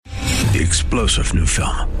The explosive new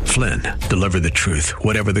film, Flynn, deliver the truth,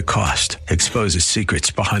 whatever the cost. Exposes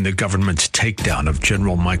secrets behind the government's takedown of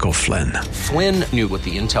General Michael Flynn. Flynn knew what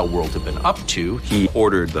the intel world had been up to. He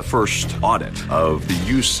ordered the first audit of the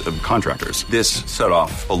use of contractors. This set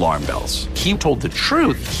off alarm bells. He told the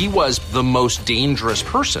truth. He was the most dangerous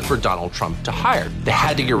person for Donald Trump to hire. They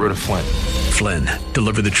had to get rid of Flynn. Flynn,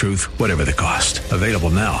 deliver the truth, whatever the cost. Available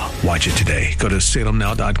now. Watch it today. Go to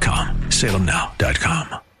salemnow.com.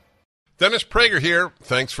 salemnow.com. Dennis Prager here.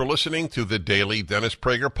 Thanks for listening to the Daily Dennis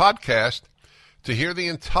Prager Podcast. To hear the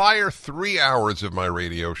entire 3 hours of my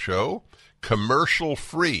radio show,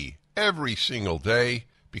 commercial-free, every single day,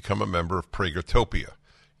 become a member of Pragertopia.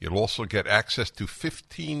 You'll also get access to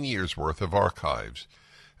 15 years' worth of archives,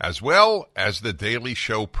 as well as the daily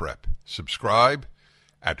show prep. Subscribe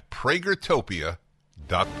at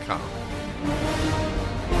Pragertopia.com.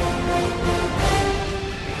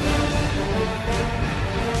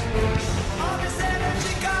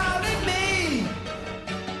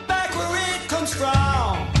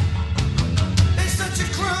 Strong. It's such a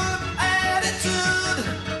crude attitude.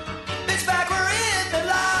 It's back where it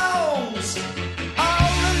belongs.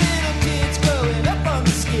 All the little kids growing up on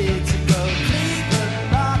the skids and go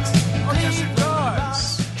Cleveland rocks. Oh, yes, it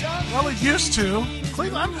does. Well, it used to.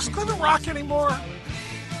 Cleveland, does Cleveland rock anymore?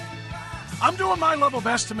 I'm doing my level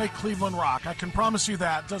best to make Cleveland rock. I can promise you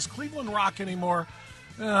that. Does Cleveland rock anymore?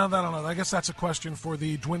 I don't know. I guess that's a question for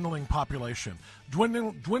the dwindling population.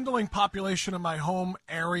 Dwindling population in my home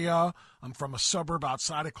area. I'm from a suburb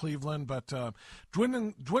outside of Cleveland, but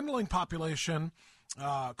dwindling population,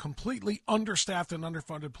 completely understaffed and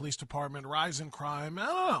underfunded police department, rise in crime. I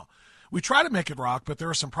don't know. We try to make it rock, but there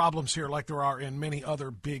are some problems here like there are in many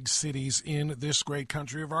other big cities in this great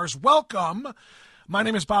country of ours. Welcome. My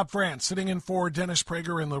name is Bob France, sitting in for Dennis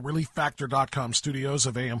Prager in the ReliefFactor.com studios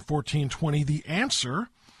of AM 1420. The Answer,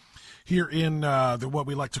 here in what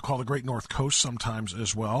we like to call the Great North Coast sometimes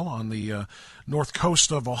as well, on the north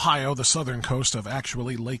coast of Ohio, the southern coast of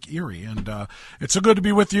actually Lake Erie. And it's so good to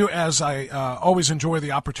be with you, as I always enjoy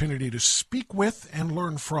the opportunity to speak with and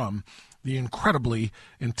learn from the incredibly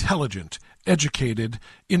intelligent, educated,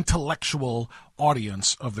 intellectual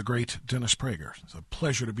audience of the great Dennis Prager. It's a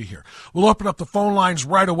pleasure to be here. We'll open up the phone lines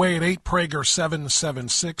right away at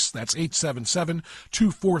 8-PRAGER-776. That's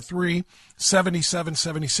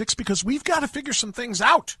 877-243-7776, because we've got to figure some things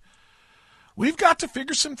out. We've got to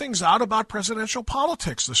figure some things out about presidential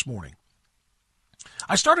politics this morning.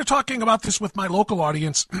 I started talking about this with my local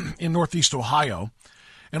audience in Northeast Ohio,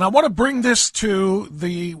 and I want to bring this to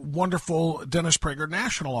the wonderful Dennis Prager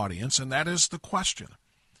national audience, and that is the question.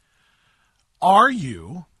 Are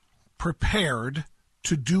you prepared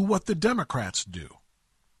to do what the Democrats do?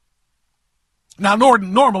 Now,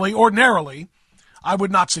 ordinarily, I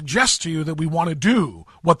would not suggest to you that we want to do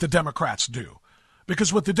what the Democrats do,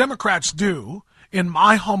 because what the Democrats do, in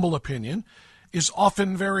my humble opinion, is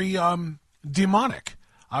often very demonic.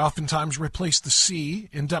 I oftentimes replace the C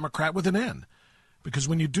in Democrat with an N, because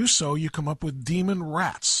when you do so, you come up with demon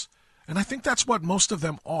rats. And I think that's what most of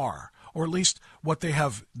them are, or at least what they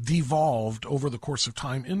have devolved over the course of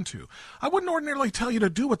time into. I wouldn't ordinarily tell you to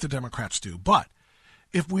do what the Democrats do, but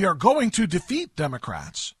if we are going to defeat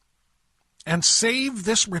Democrats and save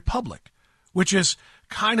this republic, which is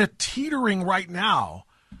kind of teetering right now,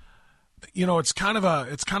 you know, it's kind of a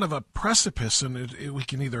precipice, and we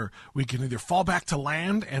can either fall back to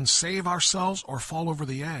land and save ourselves, or fall over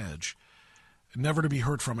the edge, never to be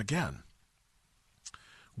heard from again.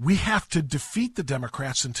 We have to defeat the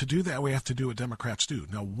Democrats, and to do that, we have to do what Democrats do.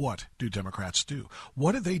 Now, what do Democrats do?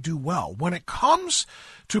 What do they do well? When it comes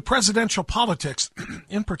to presidential politics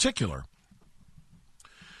in particular,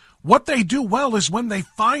 what they do well is when they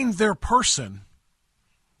find their person,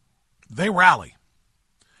 they rally.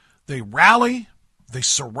 They rally, they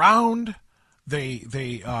surround, they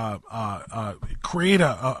create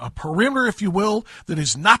a perimeter, if you will, that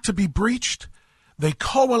is not to be breached. They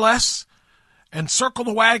coalesce and circle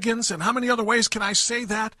the wagons, and how many other ways can I say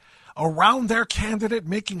that, around their candidate,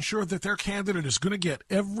 making sure that their candidate is going to get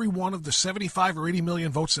every one of the 75 or 80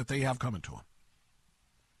 million votes that they have coming to them.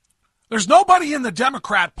 There's nobody in the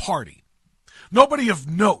Democrat Party, nobody of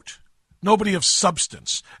note, nobody of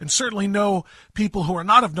substance, and certainly no people who are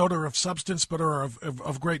not of note or of substance but are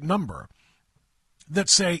of great number, that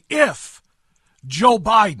say, if Joe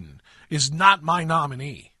Biden is not my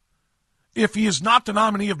nominee, if he is not the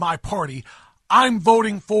nominee of my party, I'm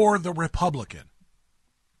voting for the Republican.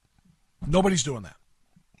 Nobody's doing that.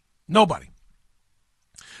 Nobody.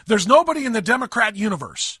 There's nobody in the Democrat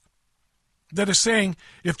universe that is saying,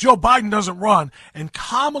 if Joe Biden doesn't run and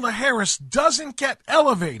Kamala Harris doesn't get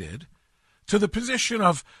elevated to the position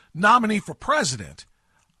of nominee for president,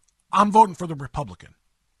 I'm voting for the Republican.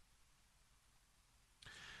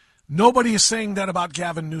 Nobody is saying that about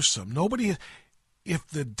Gavin Newsom. When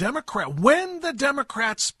the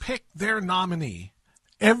Democrats pick their nominee,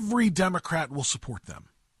 every Democrat will support them.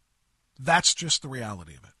 That's just the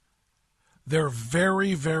reality of it. They're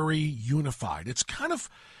very, very unified. It's kind of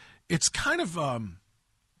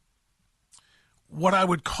what I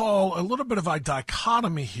would call a little bit of a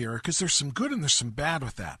dichotomy here, because there's some good and there's some bad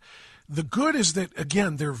with that. The good is that,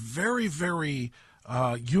 again, they're very, very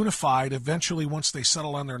unified. Eventually, once they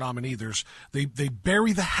settle on their nominee, they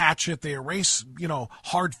bury the hatchet, they erase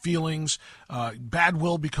hard feelings, bad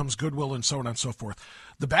will becomes goodwill, and so on and so forth.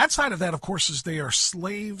 The bad side of that, of course, is they are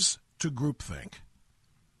slaves to groupthink.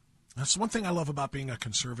 That's one thing I love about being a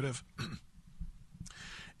conservative,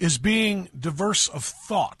 is being diverse of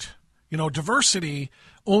thought. Diversity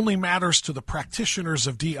only matters to the practitioners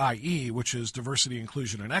of DIE, which is diversity,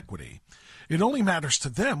 inclusion, and equity. It only matters to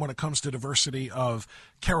them when it comes to diversity of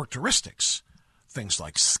characteristics, things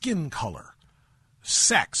like skin color,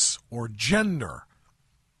 sex, or gender.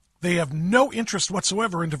 They have no interest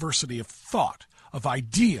whatsoever in diversity of thought, of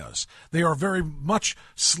ideas. They are very much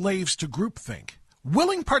slaves to groupthink.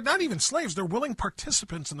 Not even slaves, they're willing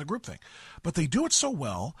participants in the groupthink. But they do it so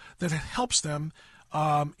well that it helps them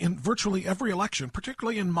in virtually every election,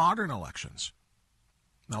 particularly in modern elections.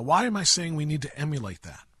 Now, why am I saying we need to emulate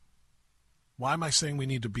that? Why am I saying we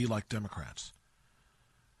need to be like Democrats?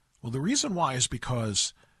 Well, the reason why is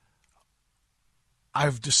because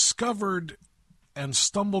I've discovered and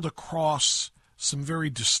stumbled across some very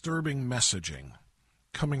disturbing messaging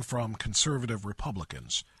coming from conservative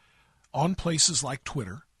Republicans on places like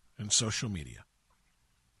Twitter and social media.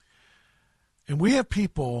 And we have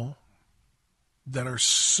people that are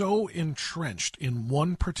so entrenched in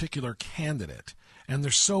one particular candidate, and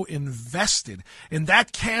they're so invested in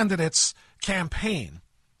that candidate's campaign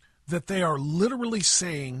that they are literally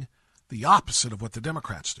saying the opposite of what the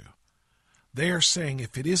Democrats do. They are saying,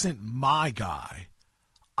 if it isn't my guy,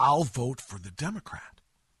 I'll vote for the Democrat.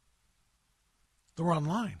 They're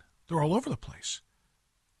online. They're all over the place.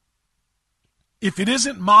 If it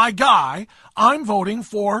isn't my guy, I'm voting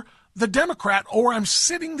for the Democrat, or I'm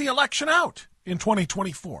sitting the election out in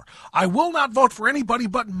 2024. I will not vote for anybody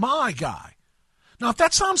but my guy. Now, if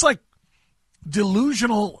that sounds like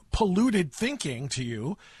delusional, polluted thinking to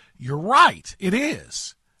you, you're right. It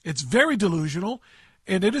is. It's very delusional,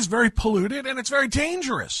 and it is very polluted, and it's very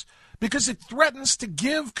dangerous, because it threatens to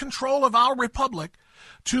give control of our republic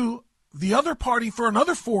to the other party for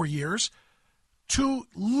another 4 years, to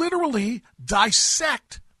literally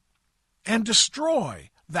dissect and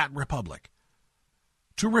destroy that republic,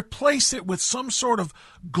 to replace it with some sort of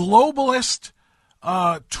globalist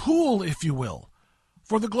tool, if you will,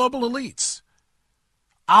 for the global elites.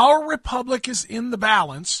 Our republic is in the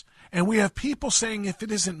balance, and we have people saying, if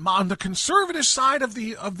it isn't on the conservative side of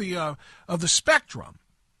the spectrum,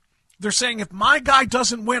 they're saying, if my guy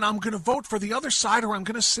doesn't win, I'm going to vote for the other side, or I'm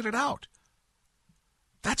going to sit it out.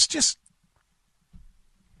 That's just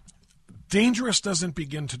dangerous. Doesn't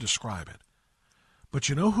begin to describe it. But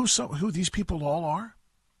you know who these people all are?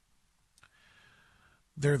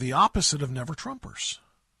 They're the opposite of never Trumpers.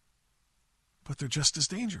 But they're just as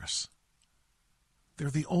dangerous. They're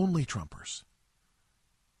the only Trumpers.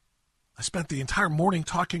 I spent the entire morning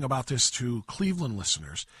talking about this to Cleveland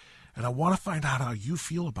listeners, and I want to find out how you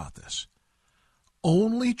feel about this.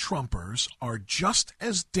 Only Trumpers are just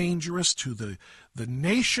as dangerous to the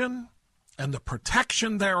nation and the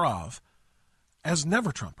protection thereof as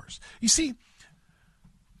never Trumpers. You see,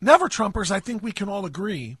 never Trumpers, I think we can all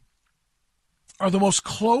agree, are the most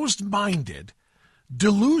closed-minded,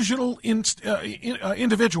 delusional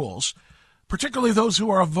individuals, particularly those who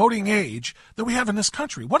are of voting age, that we have in this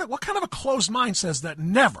country. What kind of a closed mind says that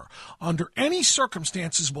never, under any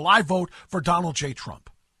circumstances, will I vote for Donald J. Trump?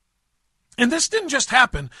 And this didn't just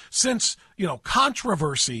happen since,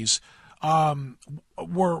 controversies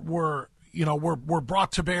were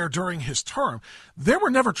brought to bear during his term. There were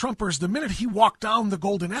never Trumpers the minute he walked down the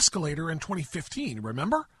golden escalator in 2015,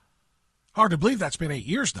 remember? Hard to believe that's been 8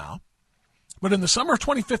 years now. But in the summer of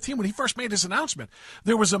 2015, when he first made his announcement,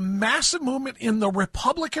 there was a massive movement in the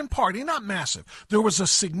Republican Party, not massive, there was a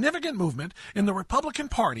significant movement in the Republican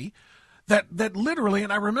Party that literally,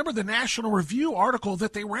 and I remember the National Review article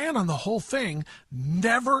that they ran on the whole thing,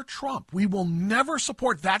 never Trump. We will never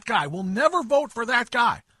support that guy. We'll never vote for that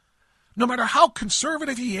guy. No matter how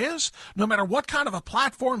conservative he is, no matter what kind of a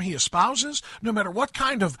platform he espouses, no matter what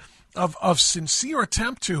kind of sincere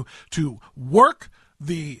attempt to work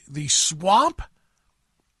the swamp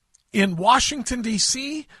in Washington,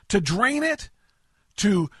 D.C., to drain it,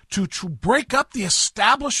 to break up the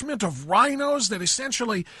establishment of rhinos that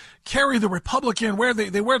essentially carry the Republican, where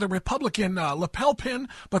they wear the Republican lapel pin,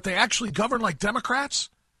 but they actually govern like Democrats?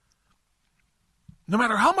 No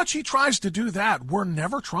matter how much he tries to do that, we're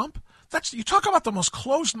never Trump. You talk about the most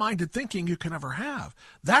closed-minded thinking you can ever have.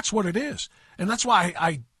 That's what it is. And that's why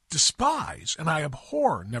I despise and I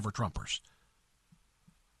abhor never-Trumpers.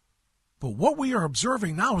 But what we are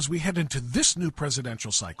observing now as we head into this new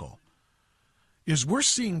presidential cycle is we're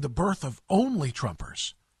seeing the birth of only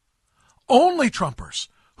Trumpers. Only Trumpers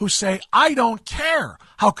who say, I don't care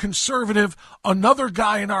how conservative another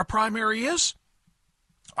guy in our primary is.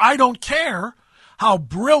 I don't care how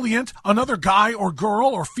brilliant another guy or girl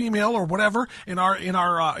or female or whatever in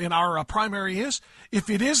our primary is. If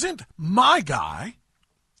it isn't my guy,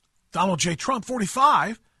 Donald J. Trump,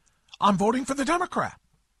 45, I'm voting for the Democrat.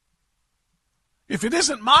 If it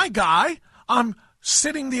isn't my guy, I'm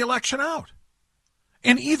sitting the election out.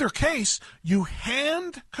 In either case, you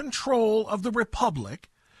hand control of the republic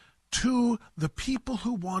to the people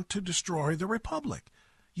who want to destroy the republic.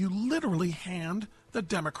 You literally hand the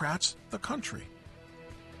Democrats the country.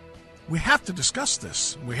 We have to discuss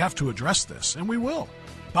this. We have to address this, and we will.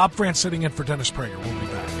 Bob France sitting in for Dennis Prager. We'll be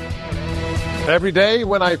back. Every day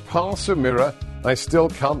when I pass a mirror, I still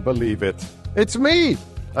can't believe it. It's me!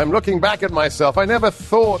 I'm looking back at myself. I never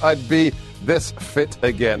thought I'd be this fit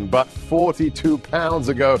again, but 42 pounds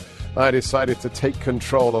ago, I decided to take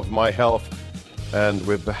control of my health. And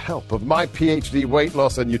with the help of my PhD weight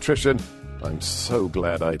loss and nutrition, I'm so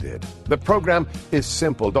glad I did. The program is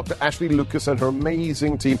simple. Dr. Ashley Lucas and her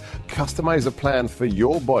amazing team customize a plan for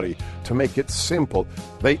your body to make it simple.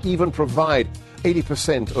 They even provide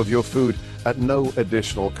 80% of your food at no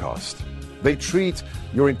additional cost. They treat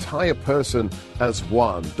your entire person as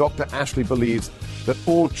one. Dr. Ashley believes that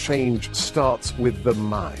all change starts with the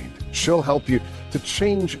mind. She'll help you to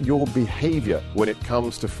change your behavior when it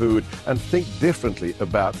comes to food and think differently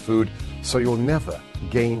about food so you'll never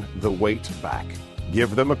gain the weight back.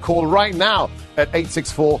 Give them a call right now at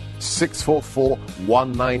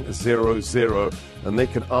 864-644-1900 and they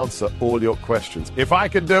can answer all your questions. If I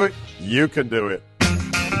can do it, you can do it.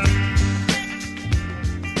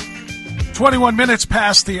 21 minutes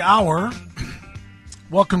past the hour.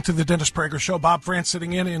 Welcome to the Dennis Prager Show. Bob France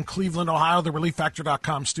sitting in Cleveland, Ohio, the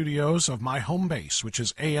ReliefFactor.com studios of my home base, which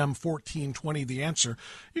is AM 1420 The Answer.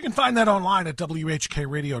 You can find that online at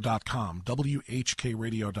WHKRadio.com,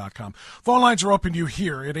 WHKRadio.com. Phone lines are open to you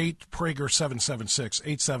here at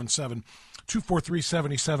 8-Prager-776,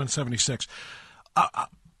 877-243-7776.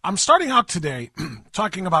 I'm starting out today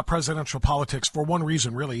talking about presidential politics for one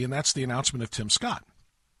reason, really, and that's the announcement of Tim Scott.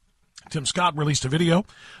 Tim Scott released a video,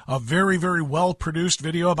 a very, very well-produced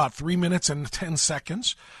video, about 3 minutes and 10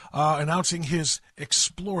 seconds, announcing his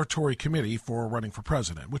exploratory committee for running for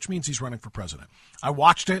president, which means he's running for president. I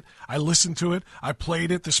watched it. I listened to it. I played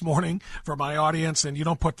it this morning for my audience, and you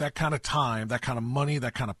don't put that kind of time, that kind of money,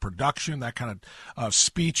 that kind of production, that kind of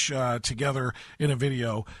speech together in a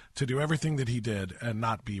video to do everything that he did and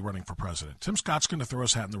not be running for president. Tim Scott's going to throw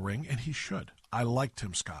his hat in the ring, and he should. I like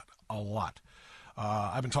Tim Scott a lot.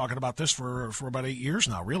 I've been talking about this for about 8 years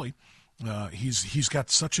now, really. He's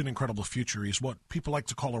got such an incredible future. He's what people like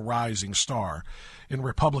to call a rising star in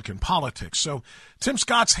Republican politics. So Tim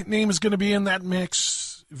Scott's name is going to be in that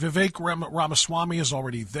mix. Vivek Ramaswamy is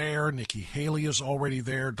already there. Nikki Haley is already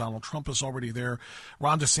there. Donald Trump is already there.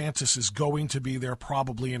 Ron DeSantis is going to be there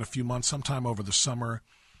probably in a few months, sometime over the summer.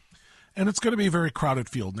 And it's going to be a very crowded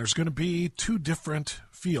field. And there's going to be two different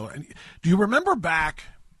fields. And do you remember back...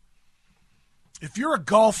 If you're a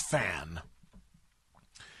golf fan,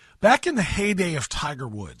 back in the heyday of Tiger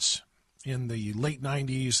Woods in the late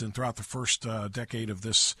 90s and throughout the first decade of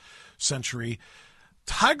this century,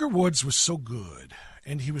 Tiger Woods was so good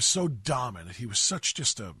and he was so dominant. He was such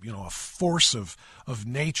just a force of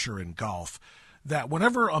nature in golf that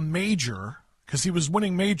whenever a major, because he was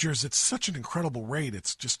winning majors at such an incredible rate,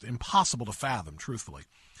 it's just impossible to fathom, truthfully.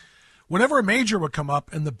 Whenever a major would come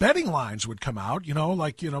up and the betting lines would come out,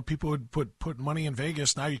 people would put money in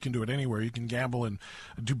Vegas. Now you can do it anywhere. You can gamble and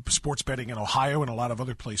do sports betting in Ohio and a lot of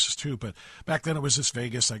other places too. But back then it was just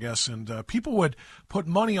Vegas, I guess. And people would put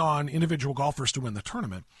money on individual golfers to win the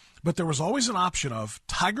tournament. But there was always an option of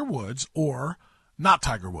Tiger Woods or not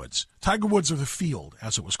Tiger Woods. Tiger Woods or the field,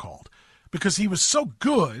 as it was called. Because he was so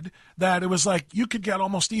good that it was like you could get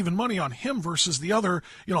almost even money on him versus the other,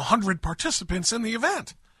 100 participants in the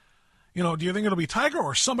event. Do you think it'll be Tiger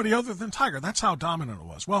or somebody other than Tiger? That's how dominant it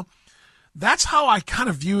was. Well, that's how I kind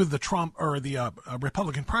of view the Trump or the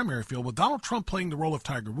Republican primary field with Donald Trump playing the role of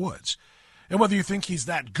Tiger Woods. And whether you think he's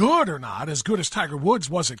that good or not, as good as Tiger Woods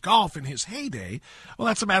was at golf in his heyday, well,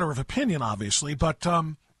 that's a matter of opinion, obviously. But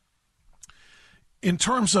in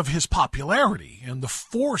terms of his popularity and the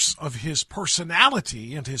force of his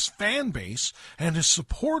personality and his fan base and his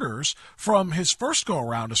supporters from his first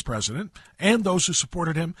go-around as president and those who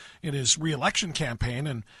supported him in his re-election campaign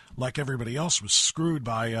and, like everybody else, was screwed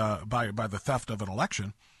by the theft of an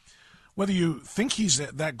election, whether you think he's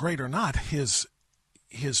that great or not, his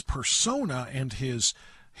persona and his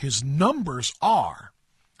numbers are,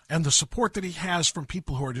 and the support that he has from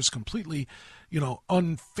people who are just completely,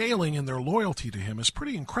 unfailing in their loyalty to him is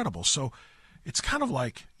pretty incredible. So it's kind of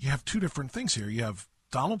like you have two different things here. You have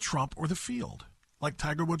Donald Trump or the field, like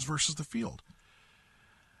Tiger Woods versus the field.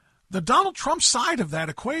 The Donald Trump side of that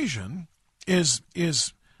equation is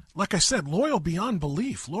like I said, loyal beyond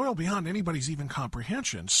belief, loyal beyond anybody's even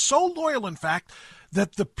comprehension. So loyal, in fact,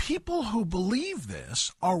 that the people who believe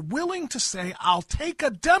this are willing to say, I'll take a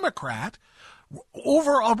Democrat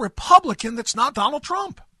over a Republican that's not Donald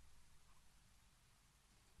Trump.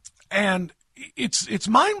 And it's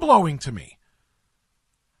mind-blowing to me.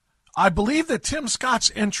 I believe that Tim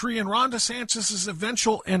Scott's entry and Ron DeSantis'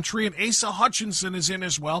 eventual entry and Asa Hutchinson is in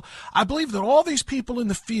as well. I believe that all these people in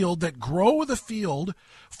the field that grow the field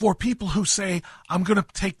for people who say, I'm going to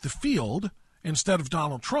take the field instead of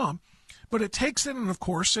Donald Trump, but it takes it, and of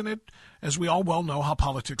course, as we all well know how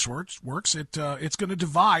politics works, it's going to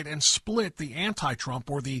divide and split the anti-Trump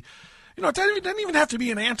or the, it doesn't even have to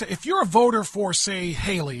be an anti. If you're a voter for, say,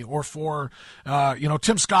 Haley or for,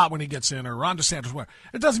 Tim Scott when he gets in or Ron DeSantis, whatever,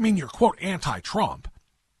 it doesn't mean you're, quote, anti-Trump.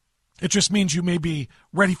 It just means you may be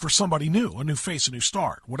ready for somebody new, a new face, a new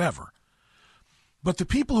start, whatever. But the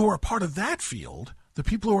people who are part of that field, the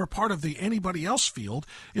people who are part of the anybody else field,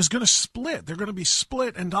 is going to split. They're going to be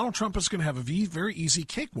split, and Donald Trump is going to have a very easy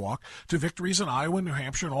cakewalk to victories in Iowa, New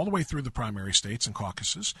Hampshire, and all the way through the primary states and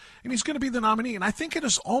caucuses. And he's going to be the nominee. And I think it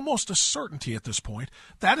is almost a certainty at this point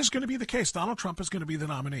that is going to be the case. Donald Trump is going to be the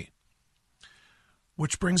nominee.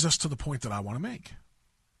 Which brings us to the point that I want to make.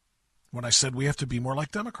 When I said we have to be more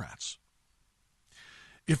like Democrats.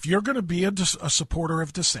 If you're going to be a supporter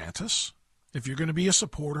of DeSantis, if you're going to be a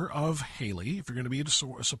supporter of Haley, if you're going to be a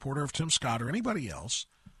supporter of Tim Scott or anybody else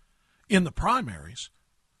in the primaries,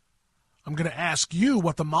 I'm going to ask you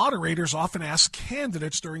what the moderators often ask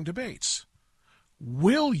candidates during debates.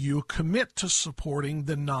 Will you commit to supporting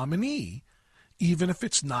the nominee, even if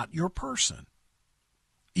it's not your person,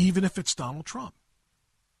 even if it's Donald Trump?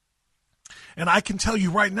 And I can tell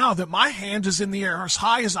you right now that my hand is in the air as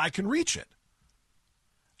high as I can reach it.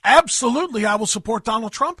 Absolutely, I will support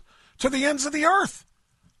Donald Trump to the ends of the earth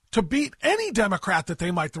to beat any Democrat that they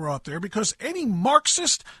might throw up there, because any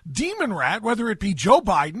Marxist demon rat, whether it be Joe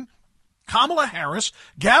Biden, Kamala Harris,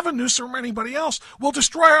 Gavin Newsom, or anybody else, will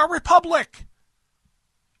destroy our republic.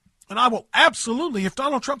 And I will absolutely, if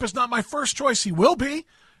Donald Trump is not my first choice, he will be,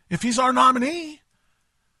 if he's our nominee.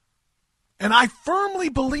 And I firmly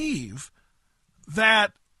believe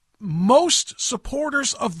that most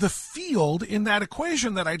supporters of the field in that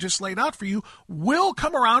equation that I just laid out for you will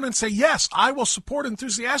come around and say, yes, I will support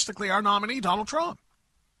enthusiastically our nominee, Donald Trump.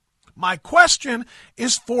 My question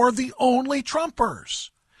is for the only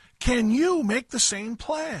Trumpers. Can you make the same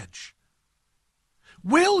pledge?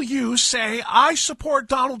 Will you say, I support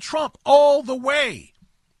Donald Trump all the way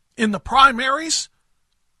in the primaries?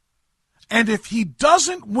 And if he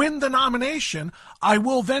doesn't win the nomination, I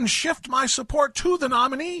will then shift my support to the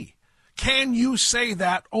nominee. Can you say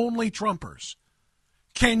that, only Trumpers?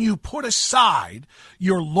 Can you put aside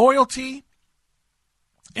your loyalty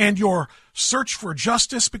and your search for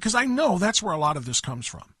justice? Because I know that's where a lot of this comes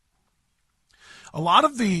from. A lot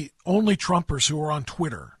of the only Trumpers who are on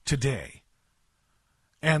Twitter today,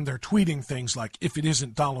 and they're tweeting things like, if it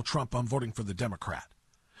isn't Donald Trump, I'm voting for the Democrat.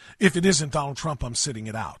 If it isn't Donald Trump, I'm sitting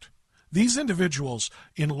it out. These individuals,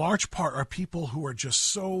 in large part, are people who are just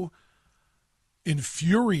so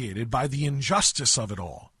infuriated by the injustice of it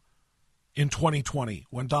all in 2020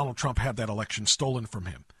 when Donald Trump had that election stolen from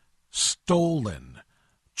him. Stolen,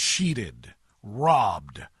 cheated,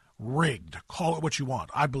 robbed, rigged. Call it what you want.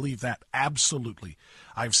 I believe that absolutely.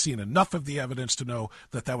 I've seen enough of the evidence to know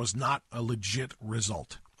that that was not a legit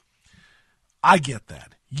result. I get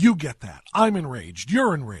that. You get that. I'm enraged.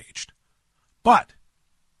 You're enraged. But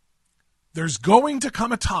there's going to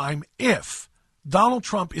come a time, if Donald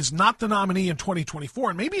Trump is not the nominee in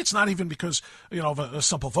 2024, and maybe it's not even because, of a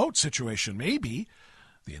simple vote situation. Maybe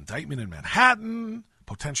the indictment in Manhattan,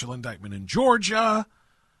 potential indictment in Georgia.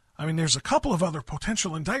 I mean, there's a couple of other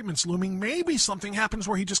potential indictments looming. Maybe something happens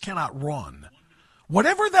where he just cannot run.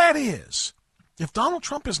 Whatever that is, if Donald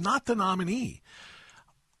Trump is not the nominee,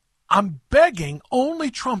 I'm begging only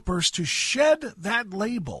Trumpers to shed that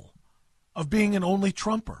label of being an only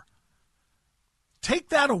Trumper. Take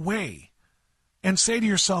that away and say to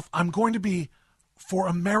yourself, I'm going to be for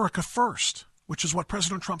America first, which is what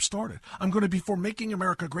President Trump started. I'm going to be for making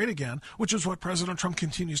America great again, which is what President Trump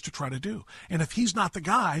continues to try to do. And if he's not the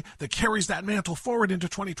guy that carries that mantle forward into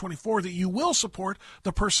 2024, that you will support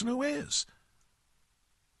the person who is.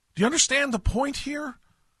 Do you understand the point here?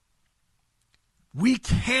 We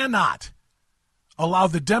cannot allow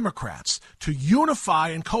the Democrats to unify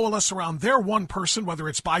and coalesce around their one person, whether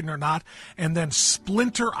it's Biden or not, and then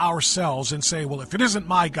splinter ourselves and say, well, if it isn't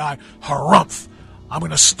my guy, harumph, I'm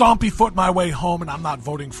going to stompy foot my way home and I'm not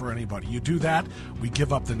voting for anybody. You do that, we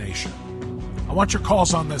give up the nation. I want your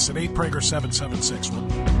calls on this at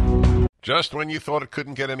 8Prager776. Just when you thought it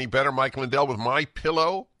couldn't get any better, Mike Lindell with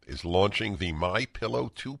MyPillow is launching the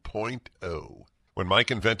MyPillow 2.0. When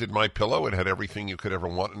Mike invented MyPillow, it had everything you could ever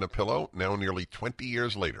want in a pillow. Now, nearly 20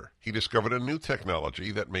 years later, he discovered a new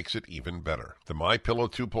technology that makes it even better. The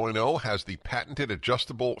MyPillow 2.0 has the patented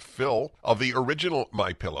adjustable fill of the original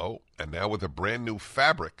MyPillow, and now with a brand new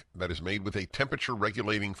fabric that is made with a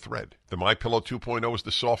temperature-regulating thread. The MyPillow 2.0 is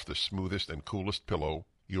the softest, smoothest, and coolest pillow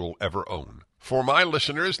you'll ever own. For my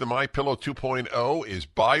listeners, the MyPillow 2.0 is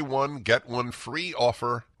buy one, get one free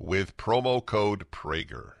offer with promo code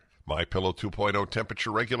Prager. MyPillow 2.0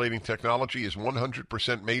 temperature-regulating technology is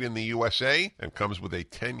 100% made in the USA and comes with a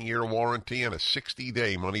 10-year warranty and a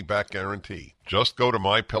 60-day money-back guarantee. Just go to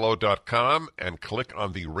MyPillow.com and click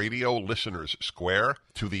on the radio listeners square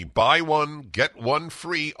to the buy one, get one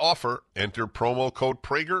free offer. Enter promo code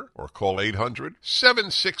Prager or call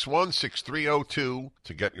 800-761-6302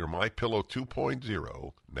 to get your MyPillow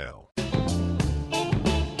 2.0 now.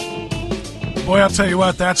 Boy, I'll tell you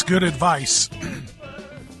what, that's good advice.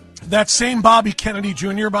 That same Bobby Kennedy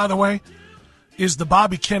Jr., by the way, is the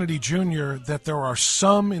Bobby Kennedy Jr. that there are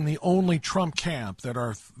some in the only Trump camp that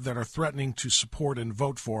are threatening to support and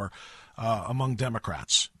vote for among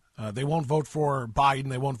Democrats. They won't vote for Biden,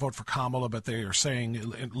 they won't vote for Kamala, but they are saying,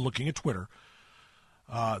 looking at Twitter,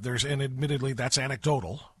 and admittedly that's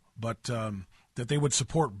anecdotal, but that they would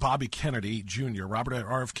support Bobby Kennedy Jr., Robert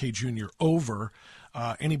RFK Jr., over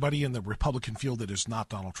anybody in the Republican field that is not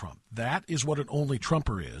Donald Trump. That is what an only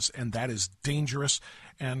Trumper is, and that is dangerous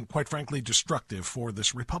and, quite frankly, destructive for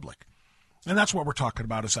this republic. And that's what we're talking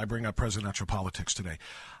about as I bring up presidential politics today.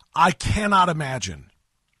 I cannot imagine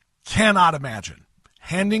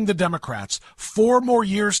handing the Democrats 4 more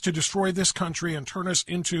years to destroy this country and turn us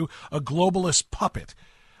into a globalist puppet.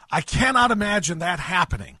 I cannot imagine that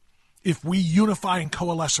happening if we unify and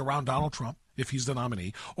coalesce around Donald Trump, if he's the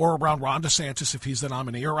nominee, or around Ron DeSantis if he's the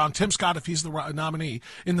nominee, or around Tim Scott if he's the nominee,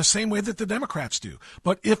 in the same way that the Democrats do.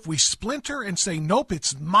 But if we splinter and say, nope,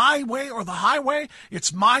 it's my way or the highway,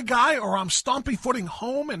 it's my guy, or I'm stompy footing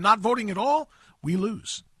home and not voting at all, we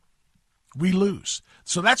lose. We lose.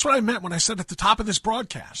 So that's what I meant when I said at the top of this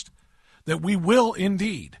broadcast that we will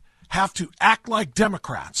indeed have to act like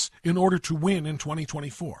Democrats in order to win in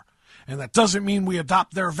 2024. And that doesn't mean we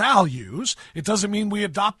adopt their values. It doesn't mean we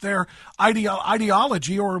adopt their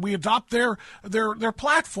ideology or we adopt their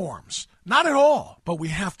platforms. Not at all. But we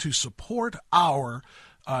have to support our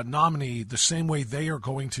nominee the same way they are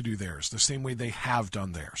going to do theirs, the same way they have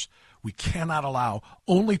done theirs. We cannot allow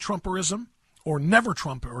only Trumperism or never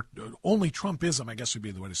Trump, or only Trumpism, I guess would be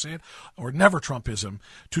the way to say it, or never Trumpism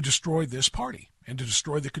to destroy this party and to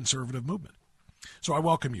destroy the conservative movement. So I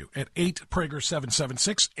welcome you at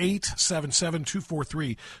 8Prager776,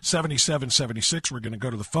 877-243-7776. We're going to go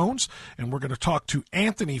to the phones, and we're going to talk to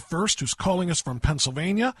Anthony first, who's calling us from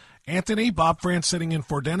Pennsylvania. Anthony, Bob France sitting in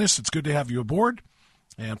for Dennis. It's good to have you aboard.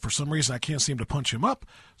 And for some reason, I can't seem to punch him up.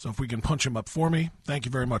 So if we can punch him up for me, thank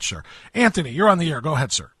you very much, sir. Anthony, you're on the air. Go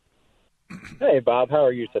ahead, sir. Hey, Bob. How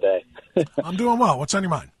are you today? I'm doing well. What's on your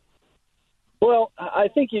mind? Well, I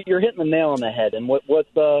think you're hitting the nail on the head. And what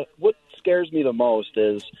scares me the most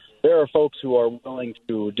is there are folks who are willing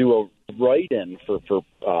to do a write-in for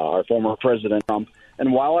our former President Trump.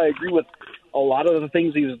 And while I agree with a lot of the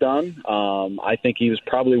things he's done, I think he was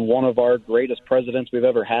probably one of our greatest presidents we've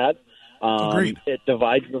ever had. Agreed. It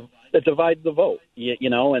divides the vote,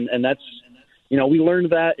 and that's, we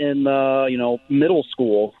learned that in middle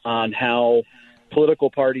school on how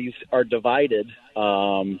political parties are divided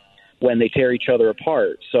when they tear each other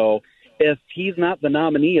apart. So if he's not the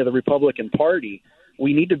nominee of the Republican Party,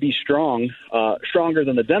 we need to be stronger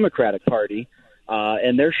than the Democratic Party,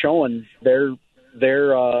 and they're showing their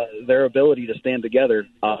ability to stand together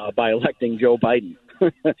by electing Joe Biden.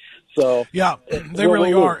 So yeah, they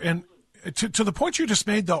really are. And to the point you just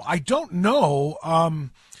made, though, I don't know.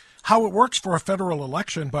 how it works for a federal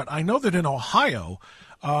election, but I know that in Ohio,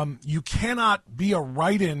 you cannot be a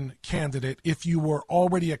write-in candidate if you were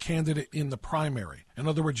already a candidate in the primary. In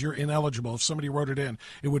other words, you're ineligible. If somebody wrote it in,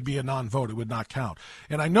 it would be a non-vote. It would not count.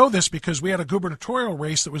 And I know this because we had a gubernatorial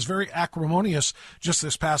race that was very acrimonious just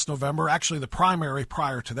this past November, actually the primary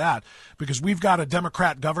prior to that, because we've got a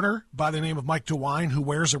Democrat governor by the name of Mike DeWine who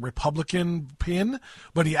wears a Republican pin,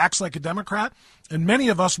 but he acts like a Democrat. And many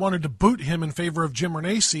of us wanted to boot him in favor of Jim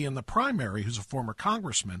Renacci in the primary, who's a former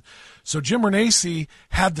congressman. So Jim Renacci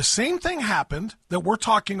had the same thing happen that we're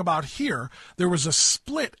talking about here. There was a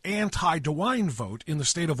split anti-DeWine vote in the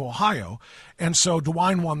state of Ohio. And so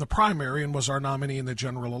DeWine won the primary and was our nominee in the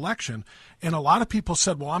general election. And a lot of people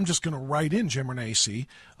said, well, I'm just going to write in Jim Renacci,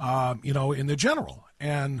 in the general.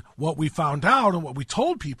 And what we found out and what we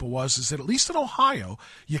told people is that at least in Ohio,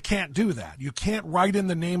 you can't do that. You can't write in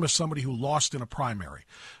the name of somebody who lost in a primary.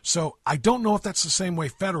 So I don't know if that's the same way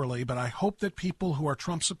federally, but I hope that people who are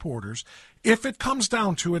Trump supporters, if it comes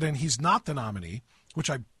down to it and he's not the nominee, which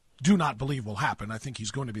I do not believe will happen. I think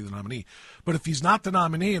he's going to be the nominee. But if he's not the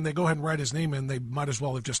nominee and they go ahead and write his name in, they might as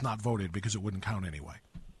well have just not voted because it wouldn't count anyway.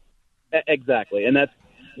 Exactly. And that's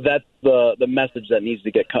the message that needs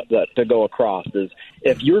to to go across is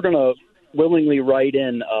if you're going to willingly write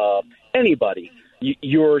in anybody,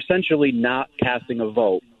 you're essentially not casting a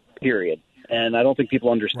vote, period. And I don't think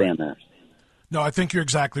people understand that. No, I think you're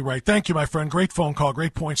exactly right. Thank you, my friend. Great phone call.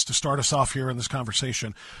 Great points to start us off here in this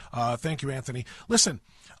conversation. Thank you, Anthony. Listen,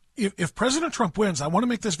 if President Trump wins, I want to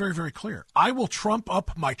make this very, very clear. I will trump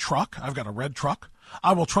up my truck. I've got a red truck.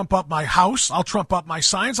 I will trump up my house. I'll trump up my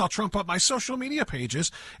signs. I'll trump up my social media pages.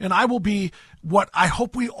 And I will be what I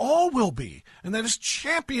hope we all will be, and that is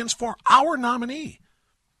champions for our nominee.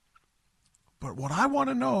 But what I want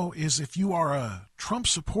to know is if you are a Trump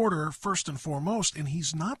supporter, first and foremost, and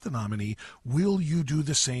he's not the nominee, will you do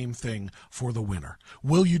the same thing for the winner?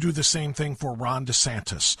 Will you do the same thing for Ron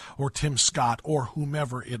DeSantis or Tim Scott or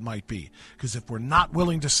whomever it might be? Because if we're not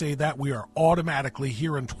willing to say that, we are automatically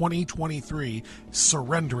here in 2023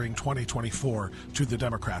 surrendering 2024 to the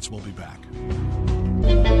Democrats. We'll be back.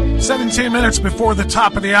 17 minutes before the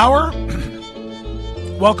top of the hour.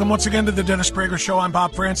 Welcome once again to the Dennis Prager Show. I'm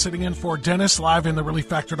Bob France, sitting in for Dennis, live in the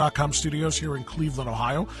ReliefFactor.com studios here in Cleveland,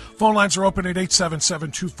 Ohio. Phone lines are open at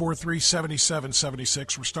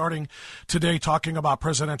 877-243-7776. We're starting today talking about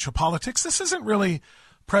presidential politics. This isn't really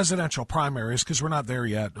presidential primaries because we're not there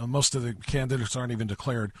yet. Most of the candidates aren't even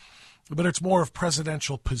declared. But it's more of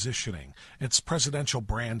presidential positioning. It's presidential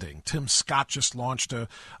branding. Tim Scott just launched an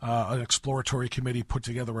exploratory committee, put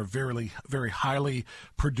together a very, very highly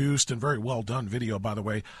produced and very well done video, by the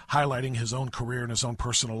way, highlighting his own career and his own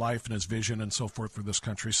personal life and his vision and so forth for this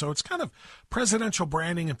country. So it's kind of presidential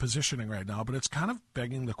branding and positioning right now, but it's kind of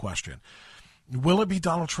begging the question, will it be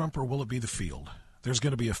Donald Trump or will it be the field? There's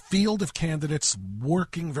going to be a field of candidates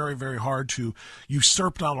working very, very hard to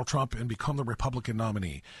usurp Donald Trump and become the Republican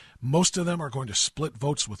nominee. Most of them are going to split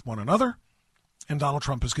votes with one another, and Donald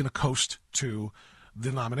Trump is going to coast to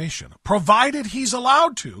the nomination, provided he's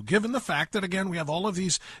allowed to, given the fact that, again, we have all of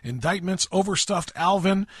these indictments, overstuffed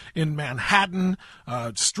Alvin in Manhattan,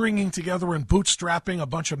 stringing together and bootstrapping a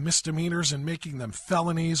bunch of misdemeanors and making them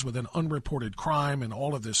felonies with an unreported crime and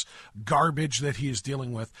all of this garbage that he is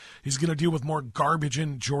dealing with. He's going to deal with more garbage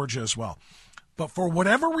in Georgia as well. But for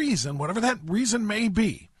whatever reason, whatever that reason may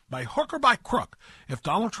be, by hook or by crook, if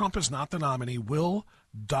Donald Trump is not the nominee, will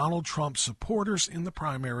Donald Trump supporters in the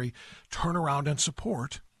primary turn around and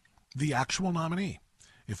support the actual nominee?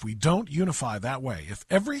 If we don't unify that way, if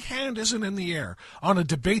every hand isn't in the air on a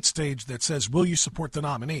debate stage that says, will you support the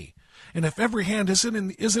nominee? And if every hand isn't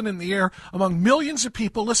in the air among millions of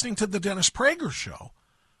people listening to the Dennis Prager Show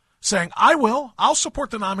saying, I'll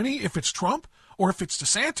support the nominee if it's Trump or if it's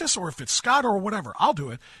DeSantis or if it's Scott or whatever, I'll do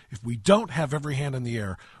it. If we don't have every hand in the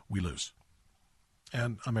air, we lose.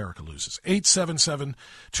 And America loses.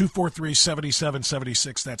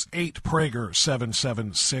 877-243-7776. That's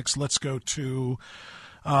 8Prager776. Let's go to,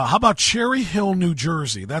 how about Cherry Hill, New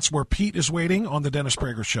Jersey? That's where Pete is waiting on the Dennis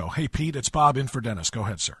Prager Show. Hey, Pete, it's Bob in for Dennis. Go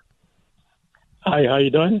ahead, sir. Hi, how you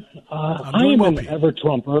doing? I am an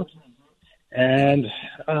ever-Trumper, and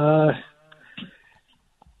I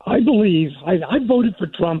believe I voted for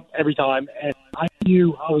Trump every time, and I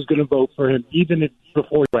knew I was going to vote for him even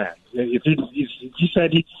before he ran. If he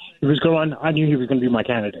said he was going to run, I knew he was going to be my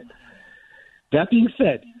candidate. That being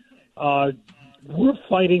said, we're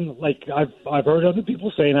fighting, like I've heard other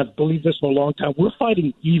people say, and I've believed this for a long time, we're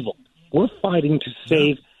fighting evil. We're fighting to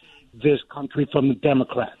save this country from the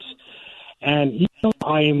Democrats. And even though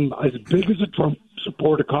I am as big as a Trump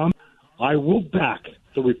supporter comes, I will back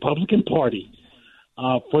the Republican Party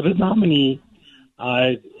for the nominee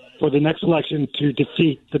for the next election to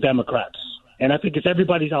defeat the Democrats. And I think it's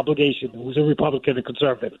everybody's obligation, who's a Republican and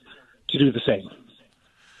conservative, to do the same.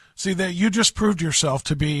 See, that you just proved yourself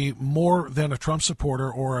to be more than a Trump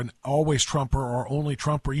supporter or an always Trumper or only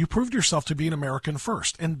Trumper. You proved yourself to be an American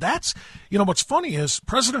first. And that's, what's funny is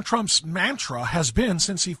President Trump's mantra has been,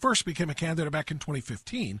 since he first became a candidate back in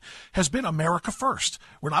 2015, has been America first.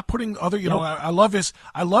 We're not putting other, I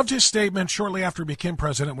loved his statement shortly after he became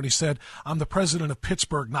president when he said, I'm the president of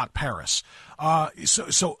Pittsburgh, not Paris.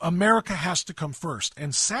 So America has to come first.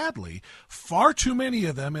 And sadly, far too many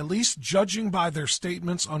of them, at least judging by their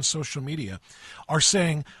statements on social media, are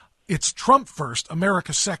saying it's Trump first,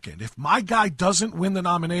 America second. If my guy doesn't win the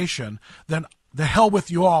nomination, then the hell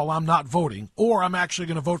with you all, I'm not voting. Or I'm actually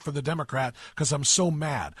going to vote for the Democrat because I'm so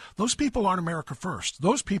mad. Those people aren't America first.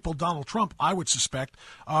 Those people, Donald Trump, I would suspect,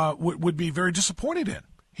 would be very disappointed in.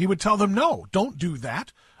 He would tell them, no, don't do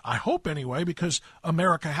that. I hope anyway, because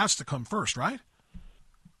America has to come first, right?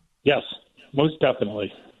 Yes, most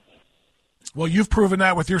definitely. Well, you've proven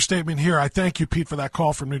that with your statement here. I thank you, Pete, for that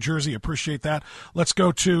call from New Jersey. Appreciate that. Let's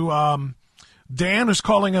go to Dan, who's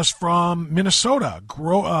calling us from Minnesota.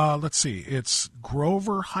 Let's see. It's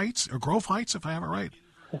Grover Heights, or Grove Heights, if I have it right.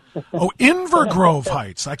 Oh, Inver Grove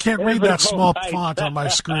Heights. I can't read that small font on my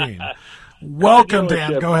screen. Welcome,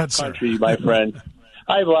 Dan. Go ahead, sir. Country, my friend.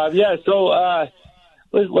 Hi, Bob. Yeah, so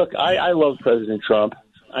look, I love President Trump.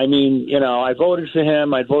 I mean, I voted for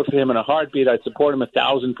him. I'd vote for him in a heartbeat. I'd support him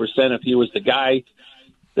 1,000% if he was the guy.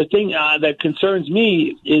 The thing that concerns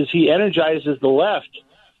me is he energizes the left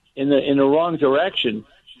in the wrong direction.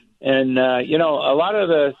 And a lot of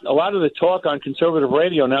the talk on conservative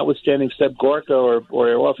radio, notwithstanding Seb Gorka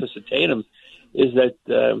or Officer Tatum, is that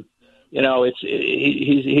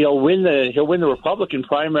he'll win the Republican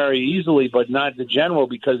primary easily, but not the general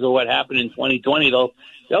because of what happened in 2020.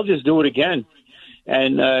 They'll just do it again.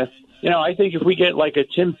 And I think if we get like a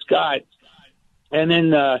Tim Scott, and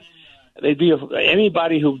then they'd be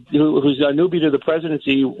anybody who's a newbie to the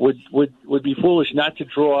presidency would be foolish not to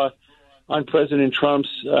draw on President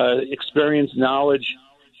Trump's experience, knowledge,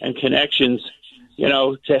 and connections,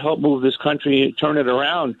 to help move this country, turn it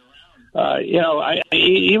around.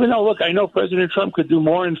 Even though, look, I know President Trump could do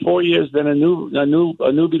more in 4 years than a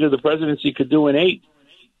newbie to the presidency could do in 8,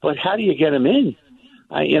 but how do you get him in?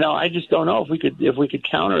 I just don't know if we could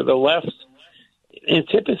counter the left's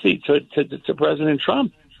antipathy to President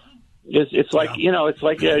Trump. It's like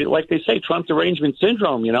like they say, Trump derangement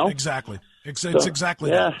syndrome. Exactly. It's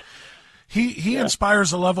exactly that. He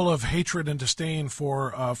inspires a level of hatred and disdain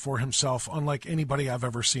for himself unlike anybody I've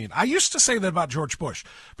ever seen. I used to say that about George Bush.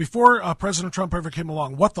 Before President Trump ever came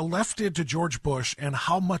along, what the left did to George Bush and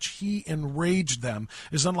how much he enraged them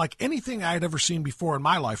is unlike anything I had ever seen before in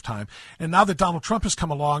my lifetime. And now that Donald Trump has come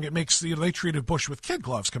along, it makes they treated Bush with kid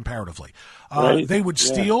gloves comparatively. Right. They would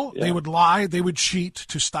steal, they would lie, they would cheat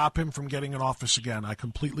to stop him from getting in office again. I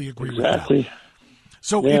completely agree with that.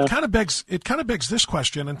 So it kind of begs this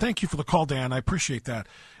question, and thank you for the call, Dan. I appreciate that.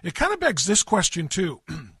 It kind of begs this question too.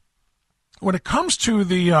 When it comes to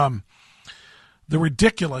the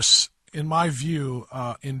ridiculous, in my view,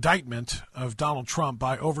 indictment of Donald Trump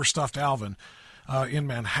by Overstuffed Alvin in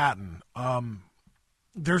Manhattan,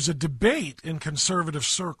 there's a debate in conservative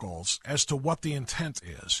circles as to what the intent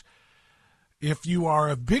is. If you are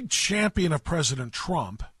a big champion of President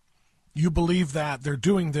Trump, you believe that they're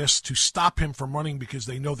doing this to stop him from running because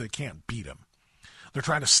they know they can't beat him. They're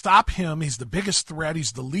trying to stop him. He's the biggest threat.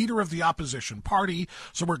 He's the leader of the opposition party.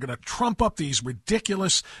 So we're going to trump up these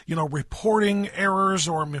ridiculous, reporting errors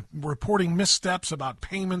or reporting missteps about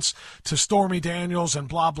payments to Stormy Daniels and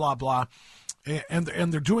blah, blah, blah. And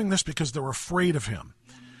they're doing this because they're afraid of him.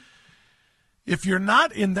 If you're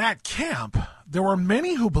not in that camp, there are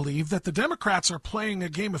many who believe that the Democrats are playing a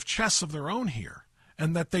game of chess of their own here,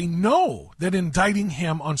 and that they know that indicting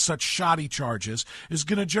him on such shoddy charges is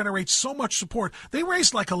going to generate so much support. They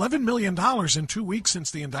raised like $11 million in 2 weeks since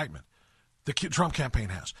the indictment, the Trump campaign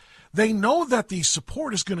has. They know that the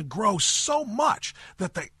support is going to grow so much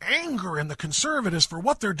that the anger in the conservatives for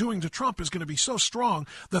what they're doing to Trump is going to be so strong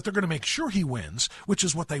that they're going to make sure he wins, which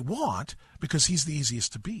is what they want because he's the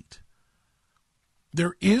easiest to beat.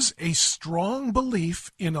 There is a strong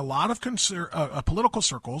belief in a lot of political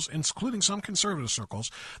circles, including some conservative circles,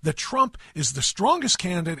 that Trump is the strongest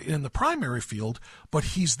candidate in the primary field, but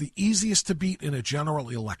he's the easiest to beat in a general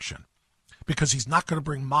election because he's not going to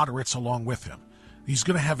bring moderates along with him. He's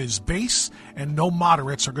going to have his base, and no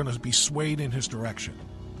moderates are going to be swayed in his direction.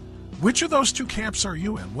 Which of those two camps are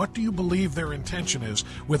you in? What do you believe their intention is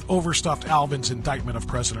with Overstuffed Alvin's indictment of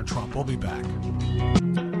President Trump? We'll be back.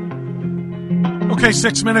 Okay,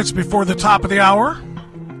 6 minutes before the top of the hour.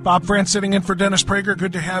 Bob France sitting in for Dennis Prager.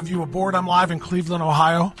 Good to have you aboard. I'm live in Cleveland,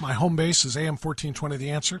 Ohio. My home base is AM 1420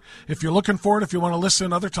 The Answer. If you're looking for it, if you want to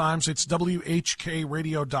listen other times, it's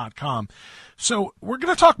WHKRadio.com. So we're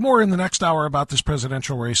going to talk more in the next hour about this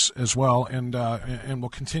presidential race as well, and we'll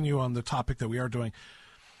continue on the topic that we are doing.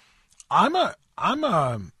 I'm a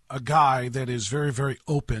guy that is very, very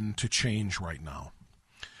open to change right now.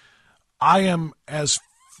 I am as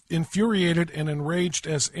infuriated and enraged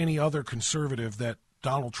as any other conservative that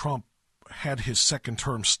Donald Trump had his second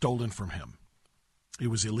term stolen from him. It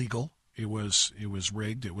was illegal. It was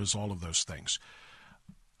rigged. It was all of those things.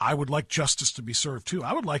 I would like justice to be served, too.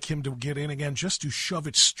 I would like him to get in again just to shove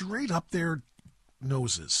it straight up their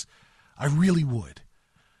noses. I really would.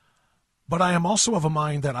 But I am also of a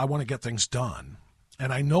mind that I want to get things done.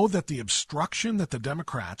 And I know that the obstruction that the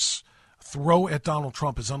Democrats throw at Donald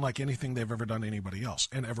Trump is unlike anything they've ever done to anybody else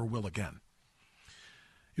and ever will again.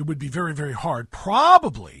 It would be very, very hard.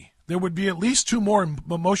 Probably there would be at least 2 more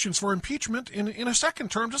motions for impeachment in a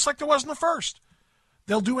second term, just like there was in the first.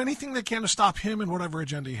 They'll do anything they can to stop him and whatever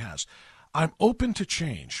agenda he has. I'm open to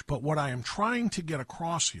change, but what I am trying to get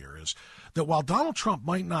across here is that while Donald Trump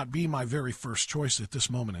might not be my very first choice at this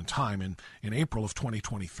moment in time in April of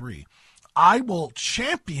 2023, I will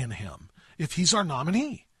champion him if he's our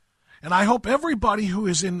nominee. And I hope everybody who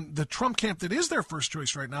is in the Trump camp that is their first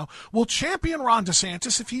choice right now will champion Ron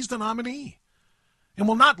DeSantis if he's the nominee. And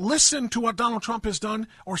will not listen to what Donald Trump has done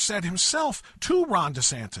or said himself to Ron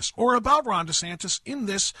DeSantis or about Ron DeSantis in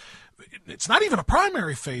this. It's not even a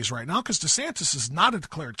primary phase right now because DeSantis is not a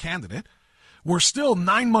declared candidate. We're still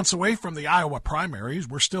 9 months away from the Iowa primaries.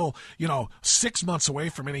 We're still, 6 months away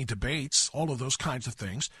from any debates, all of those kinds of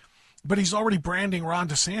things. But he's already branding Ron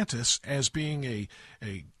DeSantis as being a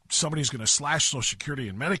somebody who's going to slash Social Security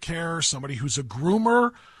and Medicare, somebody who's a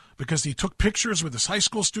groomer because he took pictures with his high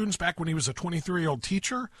school students back when he was a 23-year-old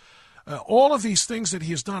teacher. All of these things that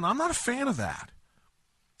he has done, I'm not a fan of that.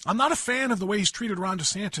 I'm not a fan of the way he's treated Ron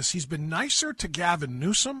DeSantis. He's been nicer to Gavin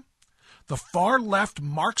Newsom, the far-left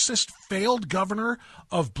Marxist failed governor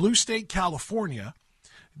of blue state California,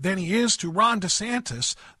 than he is to Ron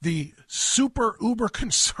DeSantis, the super uber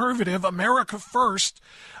conservative America First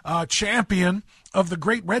champion of the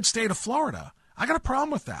great red state of Florida. I got a problem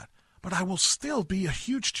with that, but I will still be a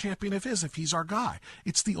huge champion of his if he's our guy.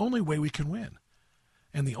 It's the only way we can win.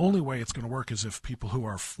 And the only way it's going to work is if people who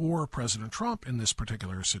are for President Trump in this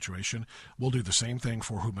particular situation will do the same thing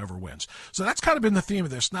for whomever wins. So that's kind of been the theme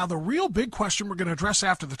of this. Now, the real big question we're going to address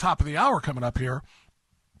after the top of the hour coming up here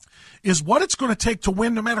is what it's going to take to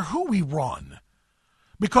win no matter who we run.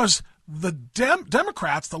 Because the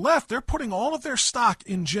Democrats, the left, they're putting all of their stock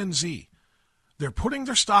in Gen Z. They're putting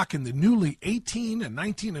their stock in the newly 18 and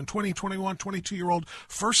 19 and 20, 21, 22-year-old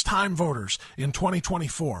first-time voters in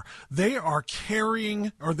 2024. They are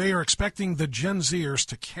expecting the Gen Zers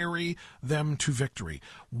to carry them to victory.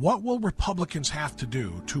 What will Republicans have to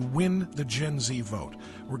do to win the Gen Z vote?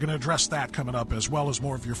 We're going to address that coming up, as well as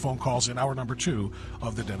more of your phone calls in hour number 2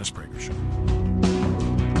 of the Dennis Prager Show.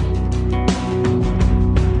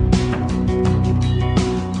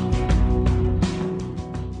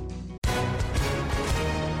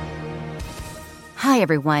 Hi,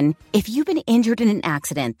 everyone. If you've been injured in an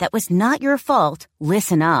accident that was not your fault,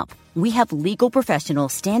 listen up. We have legal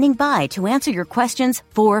professionals standing by to answer your questions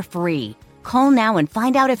for free. Call now and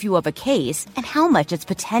find out if you have a case and how much it's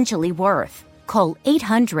potentially worth. Call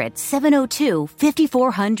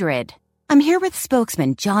 800-702-5400. I'm here with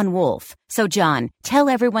spokesman John Wolf. So, John, tell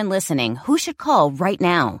everyone listening who should call right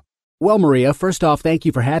now. Well, Maria, first off, thank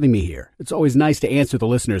you for having me here. It's always nice to answer the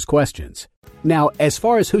listeners' questions. Now, as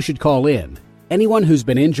far as who should call in, anyone who's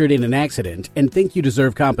been injured in an accident and think you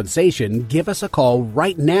deserve compensation, give us a call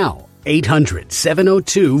right now.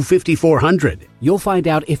 800-702-5400. You'll find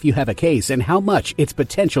out if you have a case and how much it's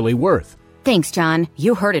potentially worth. Thanks, John.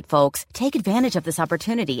 You heard it, folks. Take advantage of this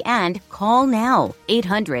opportunity and call now.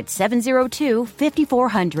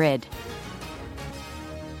 800-702-5400.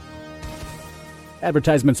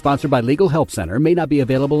 Advertisement sponsored by Legal Help Center. May not be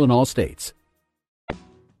available in all states.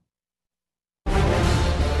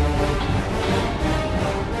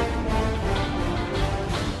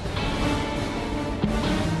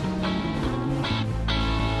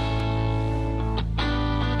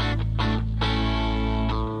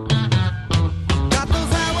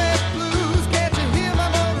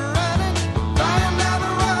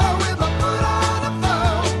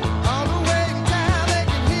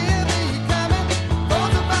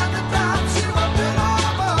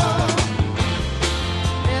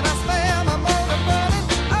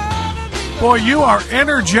 Boy, you are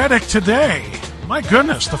energetic today. My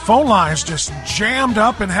goodness, the phone lines just jammed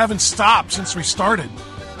up and haven't stopped since we started.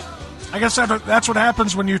 I guess that's what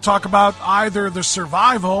happens when you talk about either the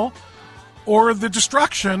survival or the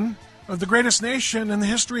destruction of the greatest nation in the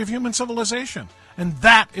history of human civilization. And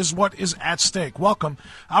that is what is at stake. Welcome.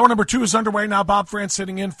 Hour number 2 is underway now. Bob France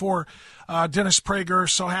sitting in for Dennis Prager.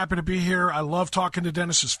 So happy to be here. I love talking to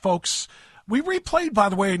Dennis's folks. We replayed, by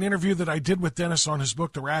the way, an interview that I did with Dennis on his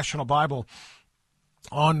book, The Rational Bible,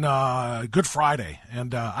 on Good Friday.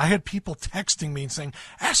 And I had people texting me and saying,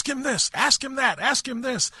 ask him this, ask him that, ask him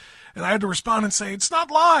this. And I had to respond and say, it's not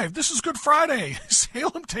live. This is Good Friday.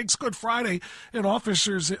 Salem takes Good Friday and offers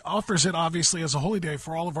it obviously as a holy day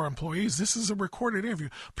for all of our employees. This is a recorded interview.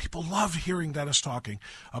 People love hearing Dennis talking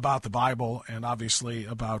about the Bible and obviously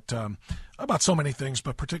about so many things,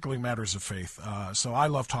 but particularly matters of faith. So I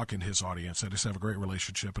love talking to his audience. I just have a great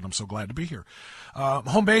relationship, and I'm so glad to be here.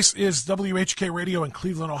 Home base is WHK Radio in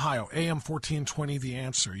Cleveland, Ohio, AM 1420 The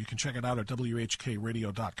Answer. You can check it out at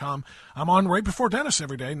WHKradio.com. I'm on right before Dennis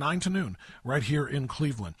every day, 9 to noon, right here in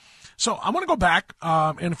Cleveland. So I want to go back,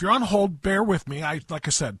 and if you're on hold, bear with me. Like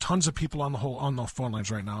I said, tons of people on the phone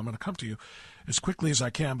lines right now. I'm going to come to you as quickly as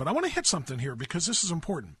I can, but I want to hit something here because this is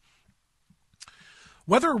important.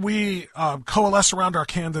 Whether we coalesce around our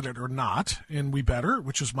candidate or not, and we better,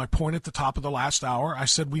 which is my point at the top of the last hour, I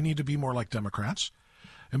said we need to be more like Democrats.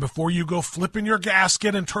 And before you go flipping your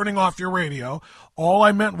gasket and turning off your radio, all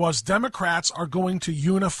I meant was Democrats are going to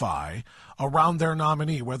unify around their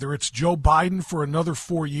nominee, whether it's Joe Biden for another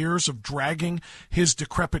 4 years of dragging his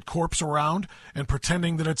decrepit corpse around and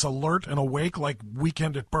pretending that it's alert and awake like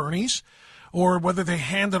Weekend at Bernie's, or whether they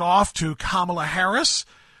hand it off to Kamala Harris,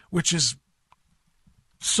 which is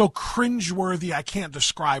so cringeworthy I can't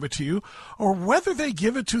describe it to you, or whether they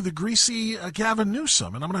give it to the greasy Gavin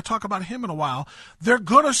Newsom, and I'm going to talk about him in a while. They're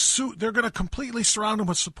going to completely surround him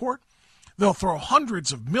with support. They'll throw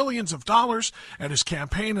hundreds of millions of dollars at his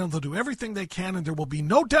campaign, and they'll do everything they can, and there will be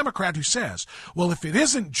no Democrat who says, well, if it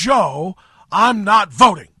isn't Joe, I'm not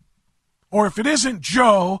voting. Or if it isn't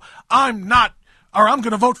Joe, I'm going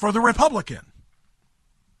to vote for the Republican.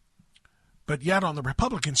 But yet on the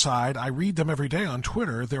Republican side, I read them every day on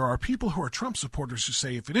Twitter, there are people who are Trump supporters who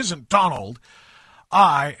say, if it isn't Donald,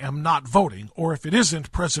 I am not voting. Or if it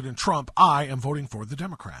isn't President Trump, I am voting for the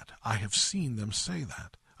Democrat. I have seen them say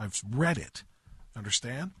that. I've read it.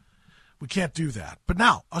 Understand? We can't do that. But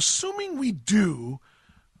now, assuming we do,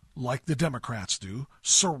 like the Democrats do,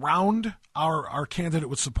 surround our candidate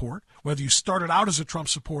with support, whether you started out as a Trump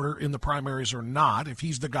supporter in the primaries or not, if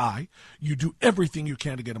he's the guy, you do everything you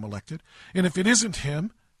can to get him elected. And if it isn't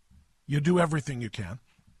him, you do everything you can.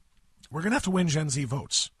 We're going to have to win Gen Z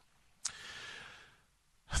votes.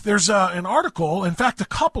 There's an article, in fact, a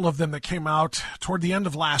couple of them that came out toward the end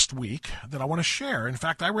of last week that I want to share. In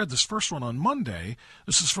fact, I read this first one on Monday.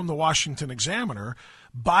 This is from the Washington Examiner.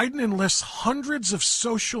 Biden enlists hundreds of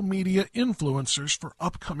social media influencers for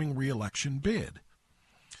upcoming re-election bid.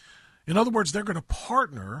 In other words, they're going to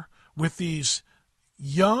partner with these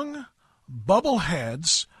young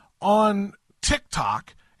bubbleheads on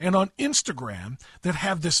TikTok and on Instagram that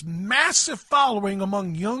have this massive following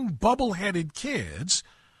among young bubble-headed kids,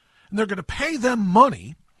 and they're going to pay them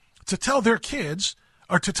money to tell their kids,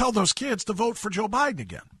 or to tell those kids to vote for Joe Biden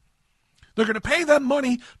again. They're going to pay them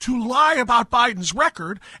money to lie about Biden's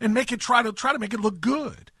record and try to make it look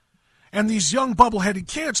good. And these young bubble-headed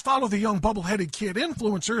kids follow the young bubble-headed kid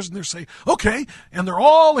influencers, and they say, okay, and they're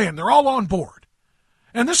all in, they're all on board.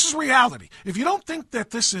 And this is reality. If you don't think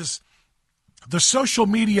that this is the social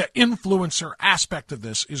media influencer aspect of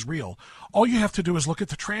this is real, all you have to do is look at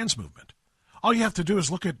the trans movement. All you have to do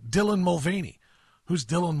is look at Dylan Mulvaney. Who's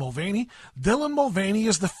Dylan Mulvaney? Dylan Mulvaney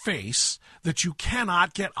is the face that you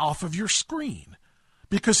cannot get off of your screen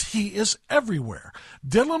because he is everywhere.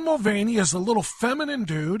 Dylan Mulvaney is a little feminine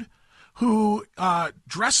dude who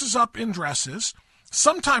dresses up in dresses,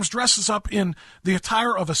 sometimes dresses up in the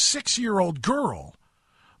attire of a 6-year-old girl,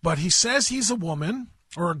 but he says he's a woman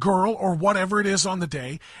or a girl or whatever it is on the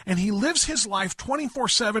day, and he lives his life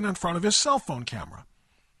 24/7 in front of his cell phone camera.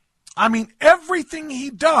 I mean, everything he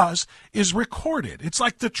does is recorded. It's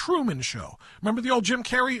like the Truman Show. Remember the old Jim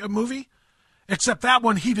Carrey movie? Except that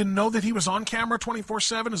one, he didn't know that he was on camera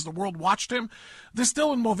 24/7 as the world watched him. This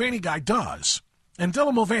Dylan Mulvaney guy does. And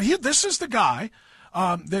Dylan Mulvaney, this is the guy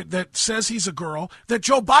that says he's a girl that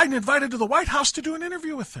Joe Biden invited to the White House to do an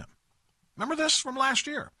interview with him. Remember this from last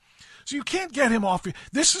year? So you can't get him off.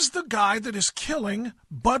 This is the guy that is killing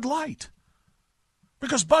Bud Light.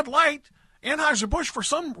 Because Bud Light, Anheuser-Busch, for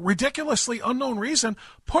some ridiculously unknown reason,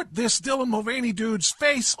 put this Dylan Mulvaney dude's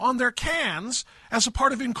face on their cans as a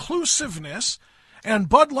part of inclusiveness, And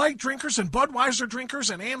Bud Light drinkers and Budweiser drinkers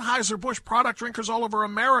and Anheuser-Busch product drinkers all over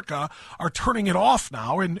America are turning it off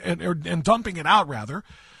now and dumping it out, rather.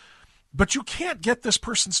 But you can't get this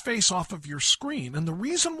person's face off of your screen. And the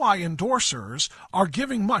reason why endorsers are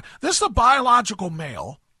giving money, this is a biological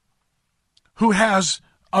male who has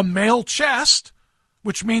a male chest,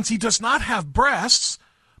 which means he does not have breasts,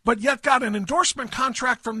 but yet got an endorsement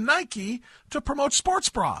contract from Nike to promote sports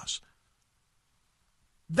bras.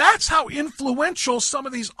 That's how influential some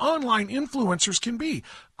of these online influencers can be.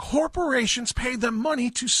 Corporations pay them money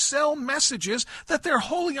to sell messages that they're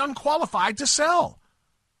wholly unqualified to sell.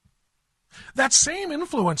 That same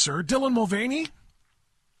influencer, Dylan Mulvaney,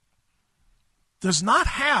 does not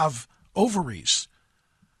have ovaries,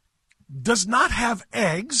 does not have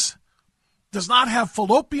eggs, does not have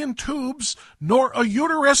fallopian tubes, nor a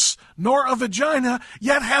uterus, nor a vagina,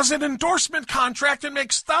 yet has an endorsement contract and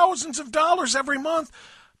makes thousands of dollars every month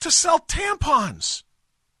to sell tampons.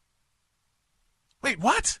 Wait,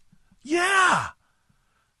 what? Yeah.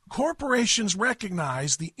 Corporations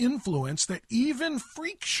recognize the influence that even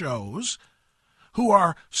freak shows who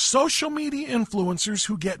are social media influencers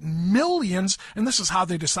who get millions, and this is how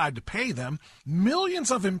they decide to pay them,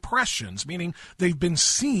 millions of impressions, meaning they've been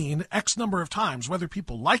seen X number of times. Whether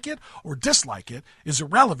people like it or dislike it is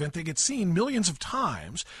irrelevant. They get seen millions of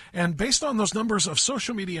times, and based on those numbers of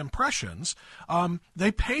social media impressions,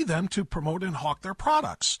 they pay them to promote and hawk their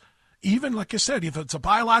products. Even, like I said, if it's a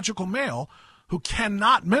biological male who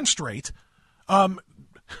cannot menstruate,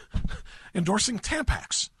 endorsing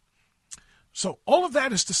Tampax. So all of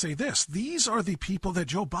that is to say this. These are the people that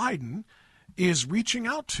Joe Biden is reaching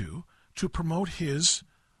out to promote his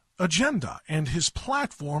agenda and his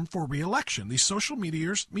platform for re-election. These social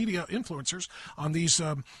media influencers on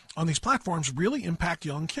these platforms really impact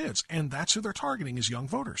young kids, and that's who they're targeting, is young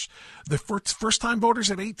voters. The first-time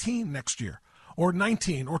voters at 18 next year, or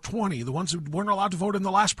 19, or 20, the ones who weren't allowed to vote in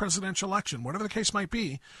the last presidential election, whatever the case might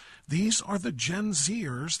be, these are the Gen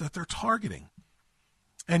Zers that they're targeting.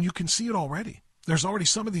 And you can see it already. There's already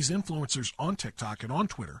some of these influencers on TikTok and on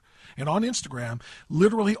Twitter and on Instagram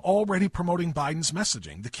literally already promoting Biden's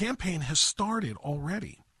messaging. The campaign has started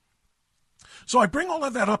already. So I bring all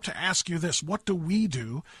of that up to ask you this. What do we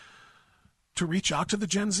do to reach out to the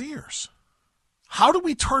Gen Zers? How do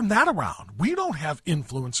we turn that around? We don't have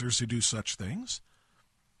influencers who do such things.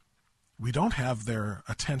 We don't have their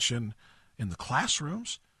attention in the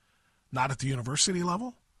classrooms, not at the university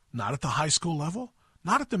level, not at the high school level,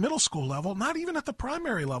 not at the middle school level, not even at the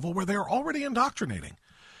primary level where they're already indoctrinating.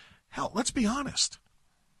 Hell, let's be honest.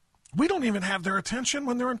 We don't even have their attention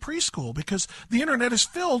when they're in preschool because the internet is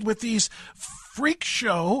filled with these freak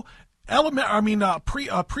show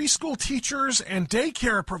preschool teachers and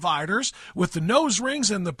daycare providers with the nose rings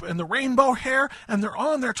and the rainbow hair, and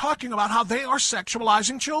they're talking about how they are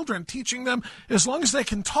sexualizing children, teaching them as long as they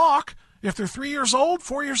can talk. If they're 3 years old,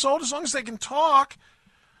 4 years old, as long as they can talk,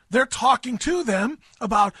 they're talking to them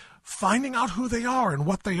about finding out who they are and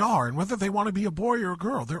what they are and whether they want to be a boy or a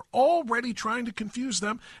girl. They're already trying to confuse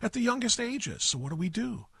them at the youngest ages. So what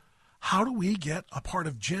do? How do we get a part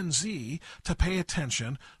of Gen Z to pay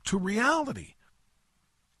attention to reality?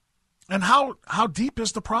 And how deep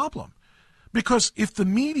is the problem? Because if the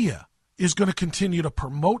media is going to continue to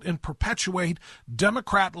promote and perpetuate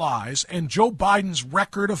Democrat lies and Joe Biden's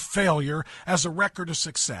record of failure as a record of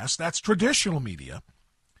success, that's traditional media.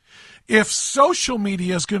 If social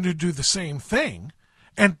media is going to do the same thing,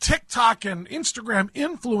 and TikTok and Instagram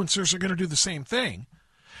influencers are going to do the same thing,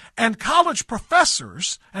 and college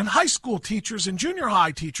professors and high school teachers and junior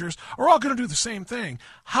high teachers are all going to do the same thing,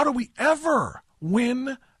 how do we ever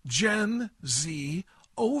win Gen Z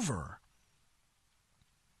over?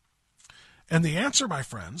 And the answer, my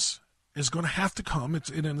friends, is going to have to come,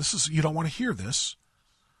 and this is, you don't want to hear this.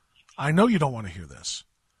 I know you don't want to hear this.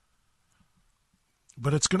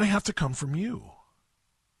 But it's going to have to come from you.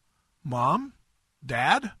 Mom,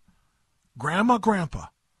 Dad, Grandma, Grandpa.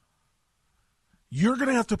 You're going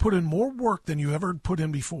to have to put in more work than you ever put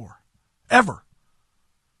in before. Ever.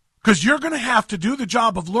 Because you're going to have to do the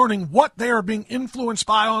job of learning what they are being influenced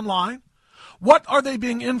by online. What are they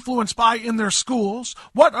being influenced by in their schools?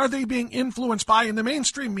 What are they being influenced by in the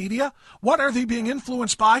mainstream media? What are they being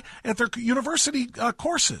influenced by at their university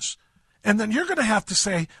courses? And then you're going to have to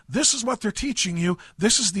say, this is what they're teaching you.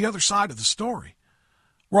 This is the other side of the story.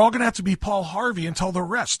 We're all going to have to be Paul Harvey and tell the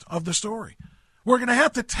rest of the story. We're going to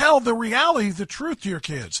have to tell the reality, the truth to your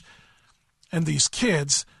kids. And these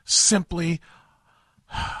kids simply,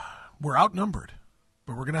 we're outnumbered.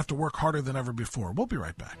 But we're going to have to work harder than ever before. We'll be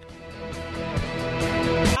right back.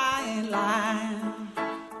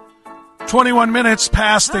 21 minutes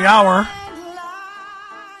past the hour.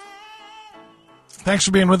 Thanks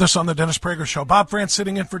for being with us on the Dennis Prager Show. Bob France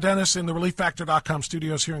sitting in for Dennis in the ReliefFactor.com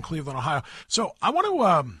studios here in Cleveland, Ohio. So I want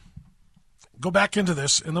to go back into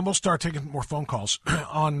this, and then we'll start taking more phone calls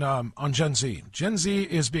on Gen Z. Gen Z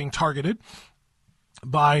is being targeted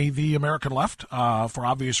by the American left for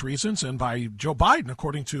obvious reasons, and by Joe Biden,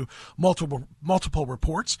 according to multiple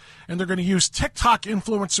reports. And they're going to use TikTok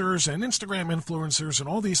influencers and Instagram influencers and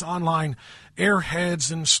all these online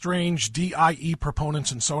airheads and strange DIE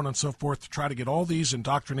proponents and so on and so forth to try to get all these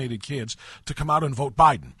indoctrinated kids to come out and vote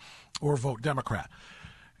Biden or vote Democrat.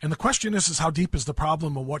 And the question is how deep is the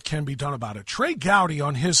problem and what can be done about it? Trey Gowdy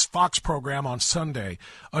on his Fox program on Sunday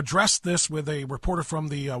addressed this with a reporter from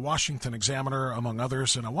the Washington Examiner, among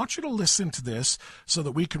others. And I want you to listen to this so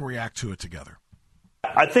that we can react to it together.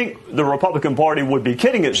 I think the Republican Party would be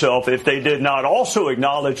kidding itself if they did not also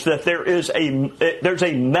acknowledge that there's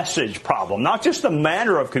a message problem, not just the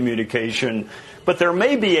manner of communication, but there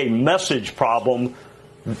may be a message problem.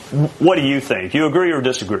 What do you think? Do you agree or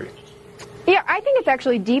disagree? Yeah, I think it's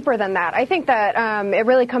actually deeper than that. I think that it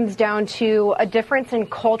really comes down to a difference in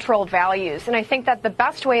cultural values. And I think that the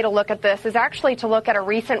best way to look at this is actually to look at a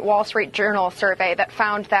recent Wall Street Journal survey that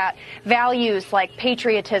found that values like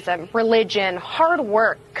patriotism, religion, hard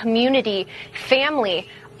work, community, family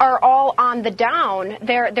are all on the down.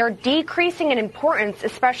 They're decreasing in importance,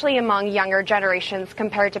 especially among younger generations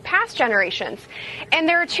compared to past generations. And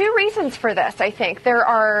there are two reasons for this, I think. There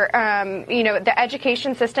are, the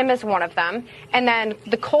education system is one of them, and then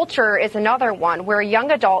the culture is another one, where young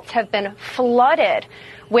adults have been flooded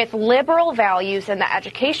with liberal values in the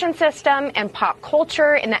education system and pop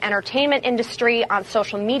culture, in the entertainment industry, on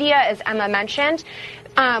social media, as Emma mentioned.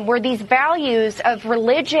 Where these values of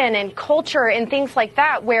religion and culture and things like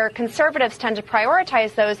that, where conservatives tend to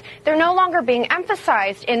prioritize those, they're no longer being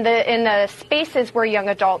emphasized in the spaces where young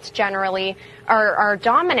adults generally are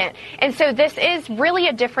dominant. And so this is really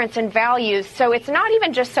a difference in values. So it's not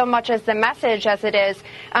even just so much as the message as it is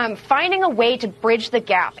finding a way to bridge the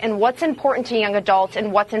gap in what's important to young adults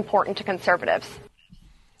and what's important to conservatives.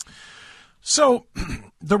 So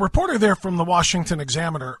the reporter there from the Washington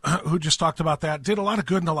Examiner who just talked about that did a lot of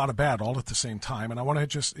good and a lot of bad all at the same time. And I want to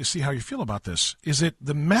just see how you feel about this. Is it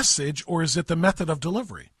the message or is it the method of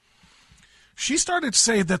delivery? She started to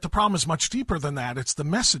say that the problem is much deeper than that. It's the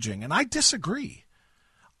messaging. And I disagree.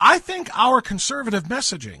 I think our conservative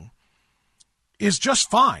messaging is just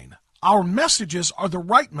fine. Our messages are the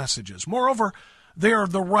right messages. Moreover, they are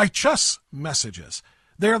the righteous messages.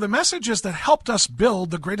 They are the messages that helped us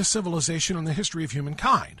build the greatest civilization in the history of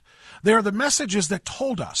humankind. They are the messages that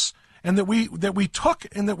told us and that we took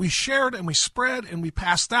and that we shared and we spread and we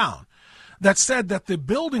passed down, that said that the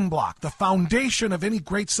building block, the foundation of any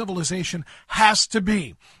great civilization has to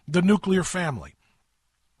be the nuclear family.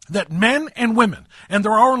 That men and women, and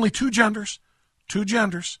there are only two genders,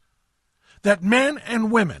 that men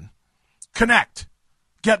and women connect,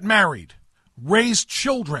 get married, raise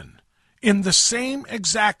children in the same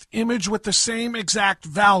exact image with the same exact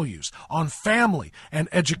values on family and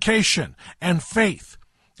education and faith.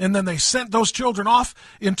 And then they sent those children off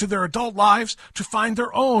into their adult lives to find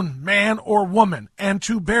their own man or woman and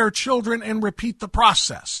to bear children and repeat the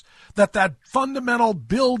process. That fundamental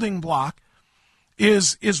building block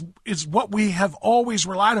is what we have always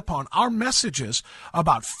relied upon. Our messages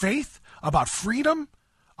about faith, about freedom,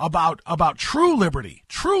 about true liberty,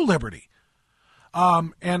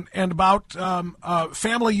 and about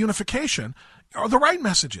family unification are the right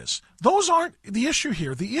messages. Those aren't the issue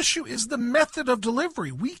here. The issue is the method of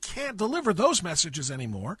delivery. We can't deliver those messages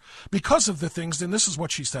anymore because of the things, and this is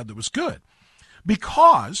what she said that was good,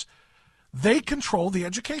 because they control the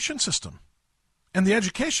education system. And the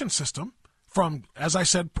education system, from, as I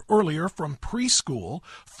said earlier, from preschool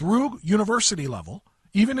through university level,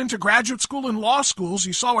 even into graduate school and law schools,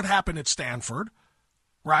 you saw what happened at Stanford,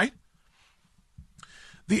 right?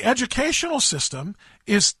 The educational system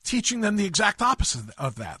is teaching them the exact opposite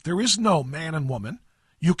of that. There is no man and woman.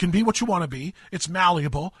 You can be what you want to be. It's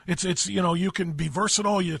malleable. It's you can be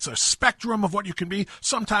versatile. It's a spectrum of what you can be.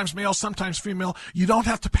 Sometimes male, sometimes female. You don't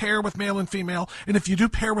have to pair with male and female. And if you do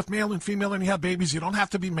pair with male and female and you have babies, you don't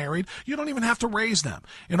have to be married. You don't even have to raise them.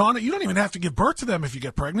 And you don't even have to give birth to them if you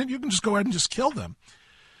get pregnant. You can just go ahead and just kill them.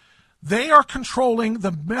 They are controlling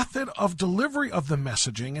the method of delivery of the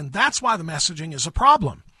messaging, and that's why the messaging is a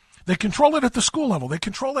problem. They control it at the school level. They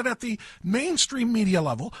control it at the mainstream media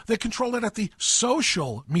level. They control it at the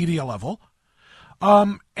social media level.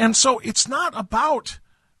 And so it's not about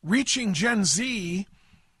reaching Gen Z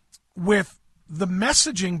with the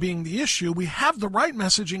messaging being the issue. We have the right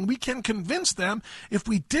messaging. We can convince them if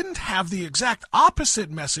we didn't have the exact opposite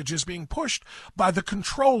messages being pushed by the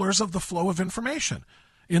controllers of the flow of information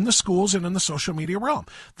in the schools and in the social media realm.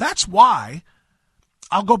 That's why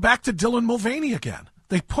I'll go back to Dylan Mulvaney again.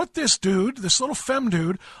 They put this dude, this little femme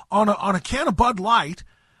dude, on a can of Bud Light,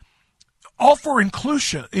 all for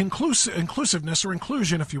inclusiveness or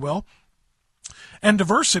inclusion, if you will, and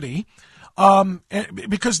diversity.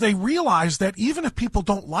 Because they realize that even if people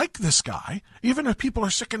don't like this guy, even if people are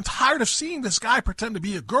sick and tired of seeing this guy pretend to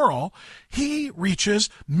be a girl, he reaches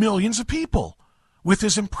millions of people with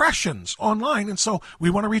his impressions online. And so we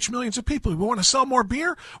want to reach millions of people. We want to sell more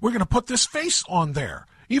beer. We're going to put this face on there.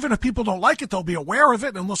 Even if people don't like it, they'll be aware of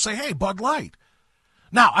it and they'll say, hey, Bud Light.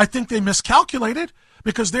 Now, I think they miscalculated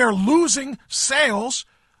because they're losing sales.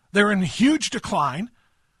 They're in huge decline.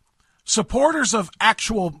 Supporters of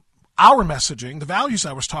our messaging, the values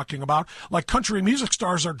I was talking about, like country music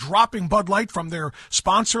stars, are dropping Bud Light from their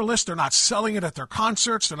sponsor list. They're not selling it at their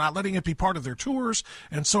concerts. They're not letting it be part of their tours,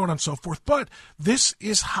 and so on and so forth. But this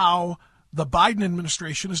is how the Biden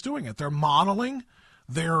administration is doing it. They're modeling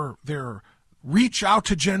their reach out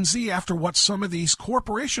to Gen Z after what some of these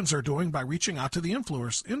corporations are doing by reaching out to the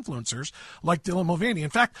influencers like Dylan Mulvaney.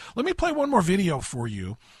 In fact, let me play one more video for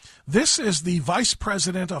you. This is the vice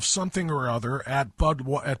president of something or other at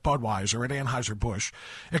Budweiser, at Anheuser-Busch,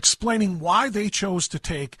 explaining why they chose to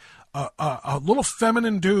take a little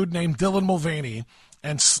feminine dude named Dylan Mulvaney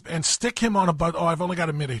and stick him on a Bud. Oh, I've only got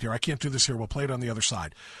a minute here. I can't do this here. We'll play it on the other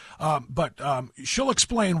side. But she'll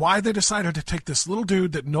explain why they decided to take this little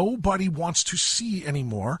dude that nobody wants to see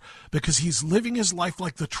anymore because he's living his life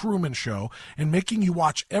like the Truman Show and making you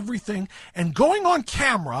watch everything and going on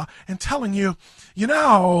camera and telling you,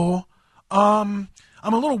 I'm a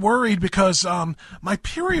little worried because my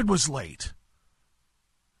period was late.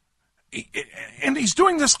 And he's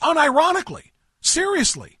doing this unironically.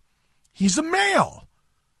 Seriously. He's a male.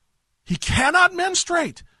 He cannot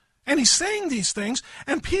menstruate. And he's saying these things,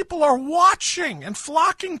 and people are watching and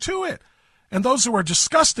flocking to it. And those who are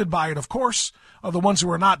disgusted by it, of course, are the ones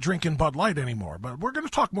who are not drinking Bud Light anymore. But we're going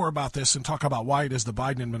to talk more about this and talk about why it is the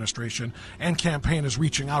Biden administration and campaign is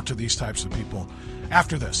reaching out to these types of people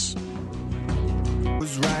after this.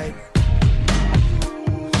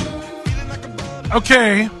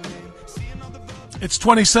 Okay. It's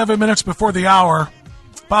 27 minutes before the hour.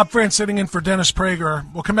 Bob France sitting in for Dennis Prager.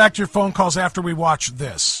 We'll come back to your phone calls after we watch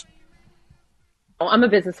this. I'm a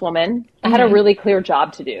businesswoman. I had a really clear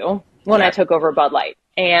job to do when I took over Bud Light.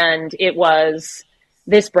 And it was,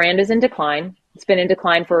 this brand is in decline. It's been in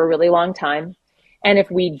decline for a really long time. And if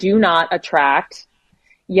we do not attract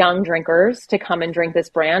young drinkers to come and drink this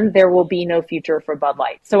brand, there will be no future for Bud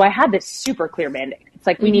Light. So I had this super clear mandate. It's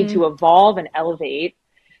like we need to evolve and elevate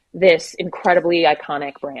this incredibly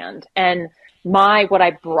iconic brand. And what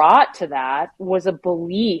I brought to that was a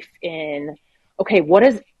belief in, okay, what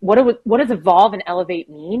does evolve and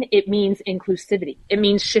elevate mean? It means inclusivity. It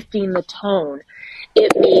means shifting the tone.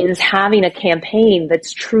 It means having a campaign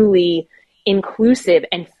that's truly inclusive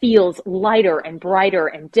and feels lighter and brighter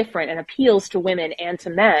and different and appeals to women and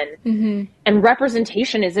to men. Mm-hmm. And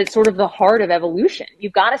representation is at sort of the heart of evolution.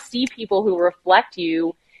 You've got to see people who reflect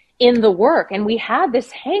you in the work. And we had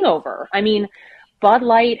this hangover. I mean, Bud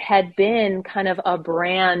Light had been kind of a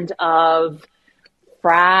brand of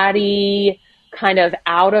fratty, kind of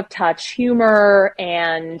out of touch humor.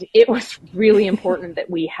 And it was really important that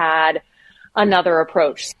we had another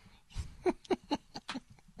approach.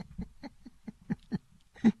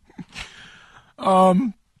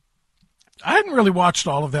 I hadn't really watched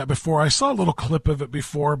all of that before. I saw a little clip of it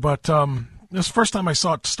before, but this is the first time I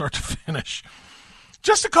saw it start to finish.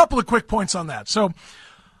 Just a couple of quick points on that. So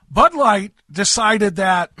Bud Light decided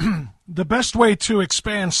that the best way to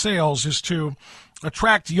expand sales is to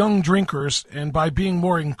attract young drinkers and by being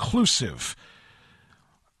more inclusive.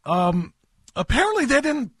 Apparently they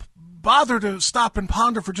didn't bother to stop and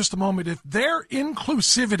ponder for just a moment if their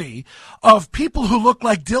inclusivity of people who look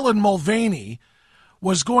like Dylan Mulvaney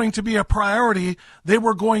was going to be a priority. They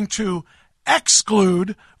were going to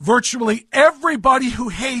exclude virtually everybody who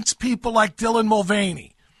hates people like Dylan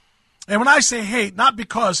Mulvaney. And when I say hate, not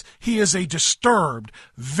because he is a disturbed,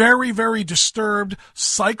 very, very disturbed,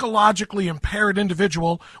 psychologically impaired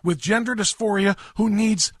individual with gender dysphoria who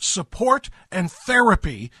needs support and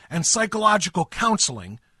therapy and psychological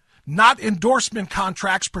counseling, not endorsement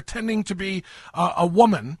contracts pretending to be a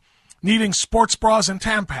woman needing sports bras and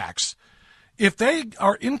Tampax. If they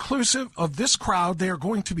are inclusive of this crowd, they are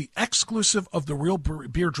going to be exclusive of the real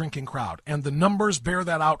beer drinking crowd. And the numbers bear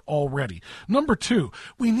that out already. Number two,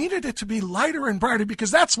 we needed it to be lighter and brighter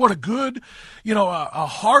because that's what a good, a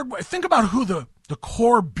hard, think about who the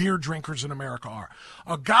core beer drinkers in America are.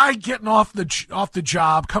 A guy getting off the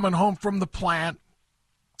job, coming home from the plant,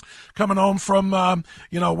 coming home from,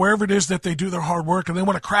 wherever it is that they do their hard work, and they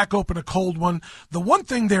want to crack open a cold one. The one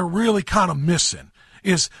thing they're really kind of missing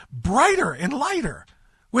is brighter and lighter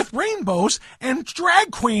with rainbows and drag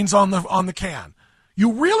queens on the can.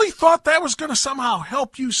 You really thought that was going to somehow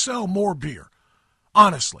help you sell more beer?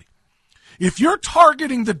 Honestly. If you're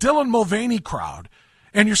targeting the Dylan Mulvaney crowd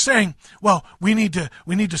and you're saying, well, we need to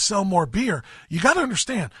sell more beer, you got to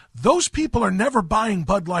understand, those people are never buying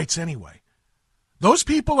Bud Lights anyway. Those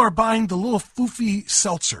people are buying the little foofy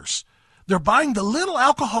seltzers. They're buying the little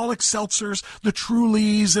alcoholic seltzers, the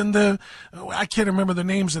Trulies, and I can't remember the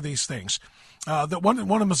names of these things. That one of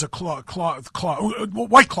them is a White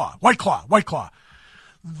Claw.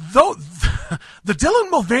 Though the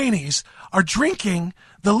Dylan Mulvaneys are drinking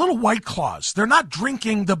the little White Claws. They're not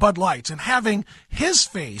drinking the Bud Lights, and having his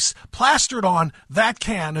face plastered on that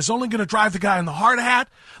can is only going to drive the guy in the hard hat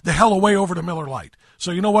the hell away over to Miller Lite.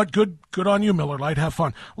 So you know what? Good on you, Miller Lite. Have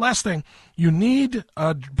fun. Last thing, you need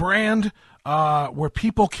a brand where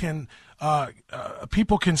people can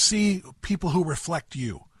see people who reflect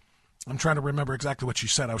you. I'm trying to remember exactly what she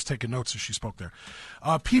said. I was taking notes as she spoke there.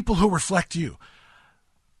 People who reflect you.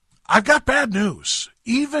 I've got bad news.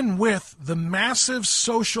 Even with the massive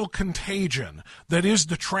social contagion that is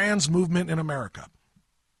the trans movement in America,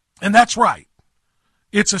 and that's right,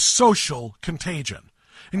 it's a social contagion.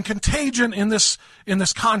 And contagion in this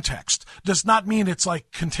context does not mean it's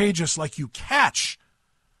like contagious like you catch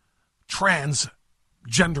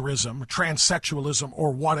transgenderism, transsexualism,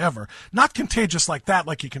 or whatever. Not contagious like that,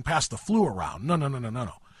 like you can pass the flu around.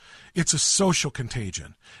 No. It's a social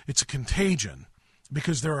contagion. It's a contagion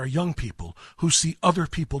because there are young people who see other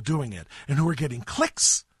people doing it and who are getting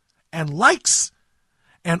clicks and likes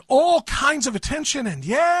and all kinds of attention and,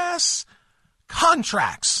 yes,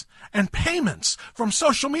 contracts and payments from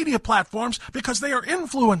social media platforms because they are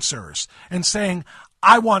influencers and saying,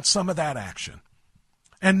 I want some of that action.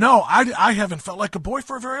 And no, I haven't felt like a boy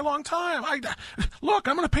for a very long time. Look,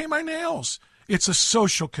 I'm going to paint my nails. It's a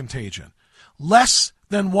social contagion. Less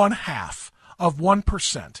than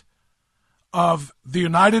 0.5% of the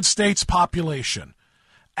United States population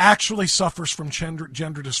actually suffers from gender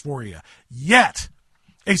dysphoria. Yet,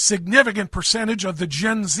 a significant percentage of the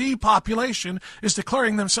Gen Z population is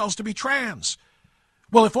declaring themselves to be trans.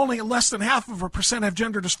 Well, if only less than 0.5% have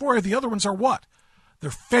gender dysphoria, the other ones are what?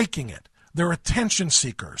 They're faking it. They're attention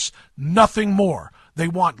seekers. Nothing more. They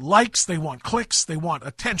want likes, they want clicks, they want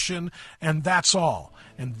attention, and that's all.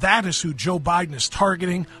 And that is who Joe Biden is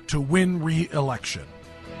targeting to win re-election.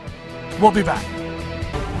 We'll be back.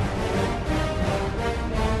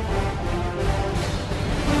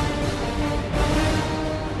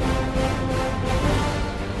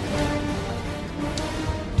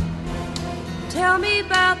 Tell me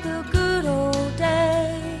about the good old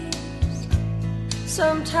days.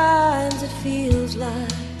 Sometimes it feels like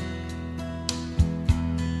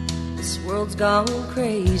this world's gone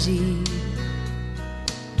crazy.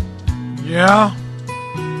 Yeah.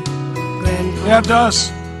 Yeah, it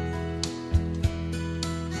does.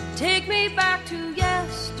 Take me back to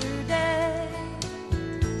yesterday.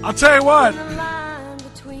 I'll tell you what.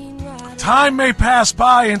 Time may pass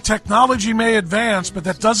by and technology may advance, but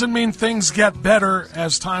that doesn't mean things get better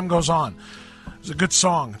as time goes on. It's a good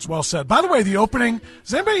song. It's well said. By the way, the opening,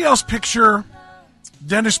 does anybody else picture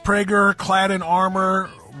Dennis Prager clad in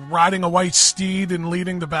armor, riding a white steed and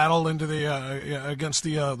leading the battle into against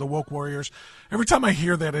the woke warriors? Every time I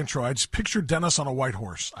hear that intro, I just picture Dennis on a white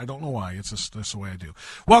horse. I don't know why. It's just that's the way I do.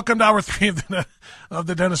 Welcome to Hour 3 of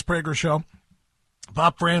the Dennis Prager Show.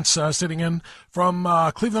 Bob France sitting in from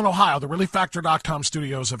Cleveland, Ohio, the ReliefFactor.com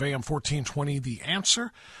studios of AM 1420, The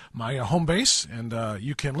Answer, my home base. And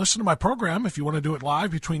you can listen to my program if you want to do it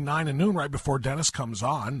live between 9 and noon, right before Dennis comes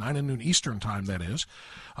on, 9 and noon Eastern time, that is,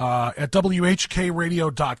 at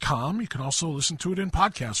WHKRadio.com. You can also listen to it in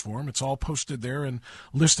podcast form. It's all posted there and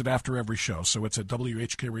listed after every show. So it's at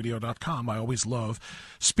WHKRadio.com. I always love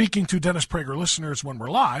speaking to Dennis Prager listeners when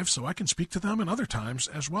we're live, so I can speak to them in other times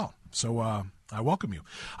as well. So I welcome you.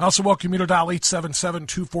 I also welcome you to dial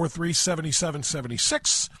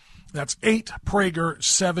 877-243-7776. That's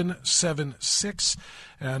 8-PRAGER-776.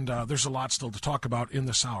 And there's a lot still to talk about in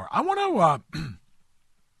this hour. I want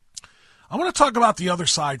to talk about the other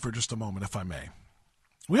side for just a moment, if I may.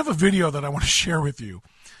 We have a video that I want to share with you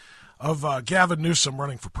of Gavin Newsom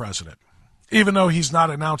running for president. even though he's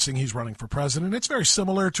not announcing he's running for president. It's very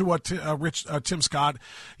similar to what Tim Scott,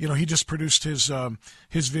 he just produced his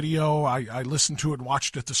video. I listened to it and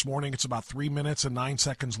watched it this morning. It's about 3 minutes and 9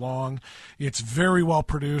 seconds long. It's very well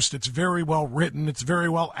produced. It's very well written. It's very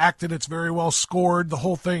well acted. It's very well scored. The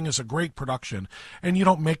whole thing is a great production. And you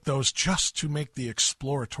don't make those just to make the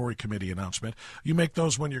exploratory committee announcement. You make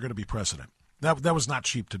those when you're going to be president. That was not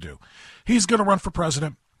cheap to do. He's going to run for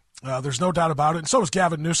president. There's no doubt about it, and so is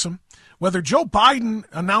Gavin Newsom. Whether Joe Biden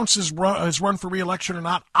announces his run for re-election or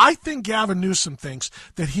not, I think Gavin Newsom thinks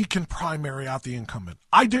that he can primary out the incumbent.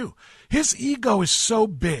 I do. His ego is so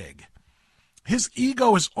big. His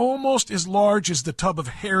ego is almost as large as the tub of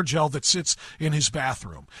hair gel that sits in his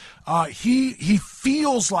bathroom. He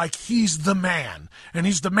feels like he's the man, and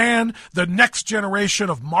he's the man, the next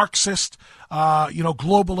generation of Marxist,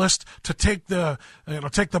 globalist, to take the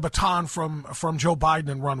baton from Joe Biden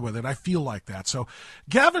and run with it. I feel like that. So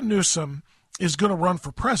Gavin Newsom is going to run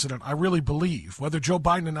for president, I really believe, whether Joe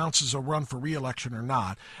Biden announces a run for re-election or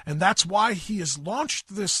not. And that's why he has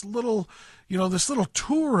launched this little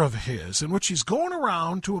tour of his in which he's going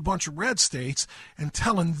around to a bunch of red states and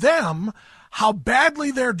telling them how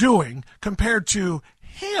badly they're doing compared to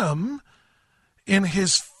him in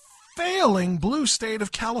his failing blue state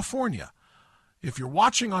of California. If you're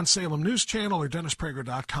watching on Salem News Channel or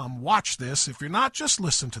DennisPrager.com, watch this. If you're not, just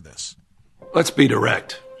listen to this. Let's be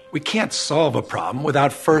direct. We can't solve a problem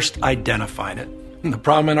without first identifying it. And the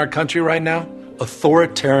problem in our country right now?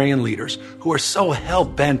 Authoritarian leaders who are so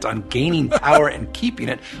hell-bent on gaining power and keeping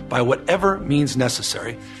it by whatever means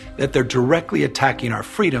necessary that they're directly attacking our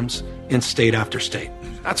freedoms in state after state.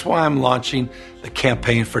 That's why I'm launching the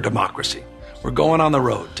Campaign for Democracy. We're going on the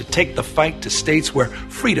road to take the fight to states where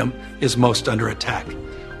freedom is most under attack,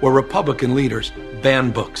 where Republican leaders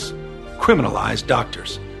ban books, criminalize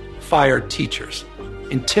doctors, fire teachers,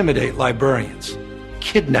 intimidate librarians,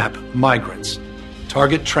 kidnap migrants,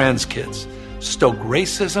 target trans kids, stoke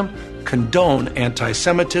racism, condone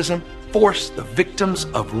anti-Semitism, force the victims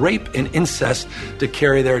of rape and incest to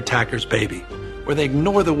carry their attacker's baby, where they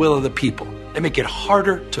ignore the will of the people. They make it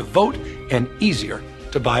harder to vote and easier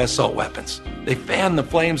to buy assault weapons. They fan the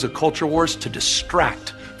flames of culture wars to distract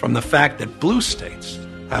from the fact that blue states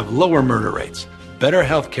have lower murder rates, better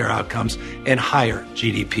health care outcomes, and higher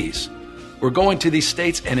GDPs. We're going to these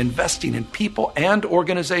states and investing in people and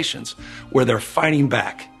organizations where they're fighting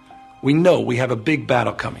back. We know we have a big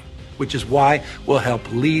battle coming, which is why we'll help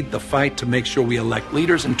lead the fight to make sure we elect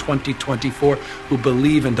leaders in 2024 who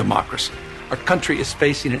believe in democracy. Our country is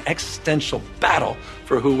facing an existential battle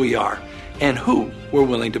for who we are and who we're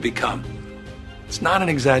willing to become. It's not an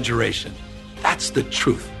exaggeration. That's the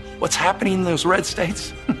truth. What's happening in those red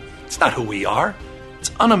states? It's not who we are. It's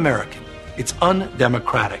un-American. It's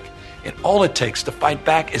undemocratic. And all it takes to fight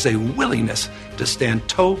back is a willingness to stand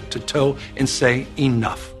toe-to-toe and say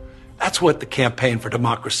enough. That's what the Campaign for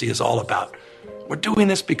Democracy is all about. We're doing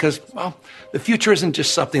this because, well, the future isn't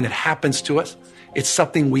just something that happens to us. It's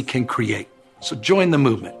something we can create. So join the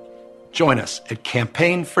movement. Join us at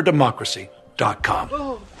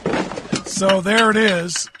campaignfordemocracy.com. So there it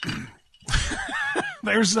is.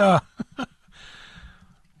 There's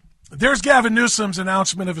Gavin Newsom's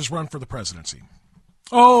announcement of his run for the presidency.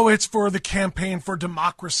 Oh, it's for the Campaign for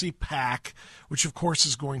Democracy PAC, which, of course,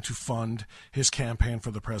 is going to fund his campaign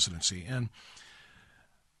for the presidency. And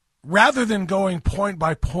rather than going point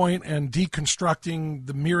by point and deconstructing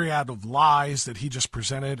the myriad of lies that he just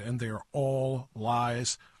presented, and they're all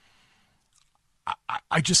lies,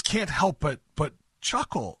 I just can't help but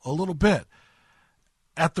chuckle a little bit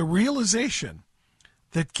at the realization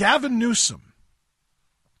that Gavin Newsom,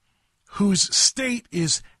 whose state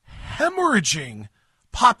is hemorrhaging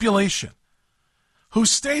population,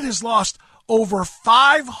 whose state has lost over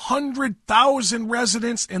 500,000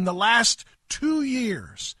 residents in the last 2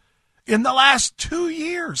 years. In the last 2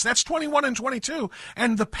 years, that's 21 and 22,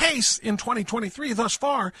 and the pace in 2023 thus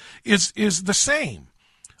far is the same.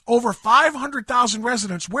 Over 500,000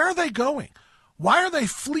 residents. Where are they going? Why are they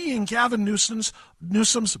fleeing Gavin Newsom's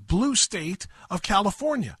blue state of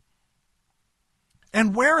California?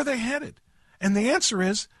 And where are they headed? And the answer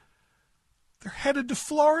is they're headed to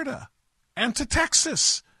Florida and to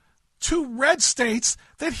Texas, two red states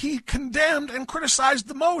that he condemned and criticized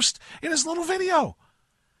the most in his little video.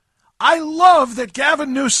 I love that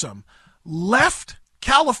Gavin Newsom left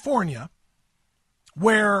California,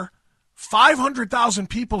 where 500,000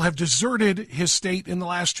 people have deserted his state in the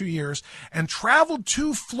last 2 years, and traveled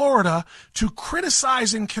to Florida to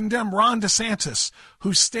criticize and condemn Ron DeSantis,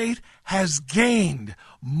 whose state has gained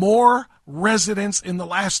more residents in the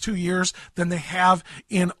last 2 years than they have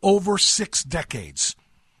in over 6 decades.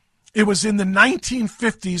 It was in the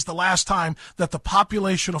 1950s the last time that the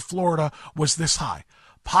population of Florida was this high.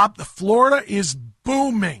 Florida is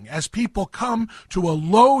booming as people come to a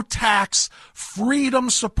low-tax,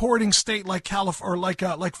 freedom-supporting state like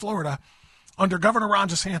like Florida under Governor Ron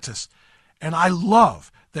DeSantis. And I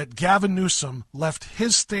love that Gavin Newsom left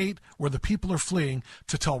his state where the people are fleeing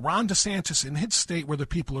to tell Ron DeSantis in his state where the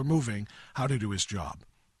people are moving how to do his job.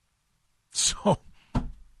 So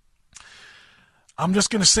I'm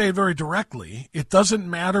just going to say it very directly. It doesn't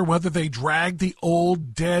matter whether they drag the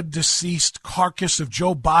old, dead, deceased carcass of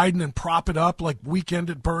Joe Biden and prop it up like Weekend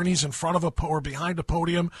at Bernie's in front of or behind a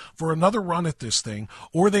podium for another run at this thing,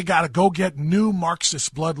 or they got to go get new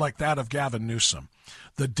Marxist blood like that of Gavin Newsom.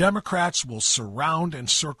 The Democrats will surround and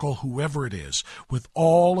circle whoever it is with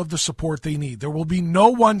all of the support they need. There will be no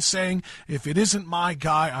one saying, if it isn't my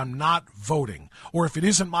guy, I'm not voting. Or if it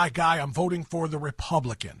isn't my guy, I'm voting for the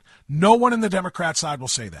Republican. No one in the Democrat side will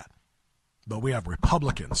say that. But we have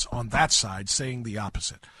Republicans on that side saying the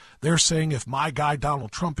opposite. They're saying if my guy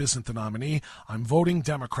Donald Trump isn't the nominee, I'm voting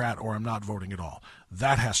Democrat or I'm not voting at all.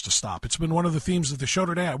 That has to stop. It's been one of the themes of the show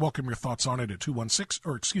today. I welcome your thoughts on it at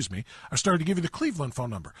 216, I started to give you the Cleveland phone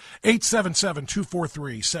number,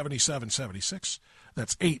 877-243-7776.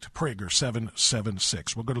 That's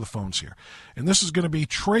 8-Prager-776. We'll go to the phones here. And this is going to be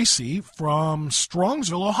Tracy from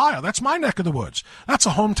Strongsville, Ohio. That's my neck of the woods. That's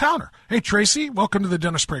a hometowner. Hey, Tracy, welcome to the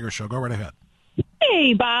Dennis Prager Show. Go right ahead.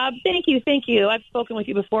 Hey, Bob. Thank you. I've spoken with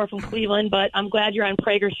you before from Cleveland, but I'm glad you're on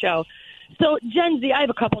Prager's show. So Gen Z, I have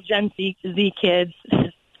a couple Gen Z kids.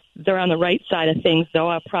 They're on the right side of things, though,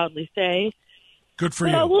 I'll proudly say. Good for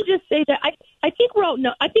you. We'll just say that I think we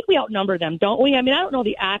outnumber them, don't we? I mean, I don't know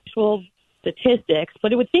the actual statistics,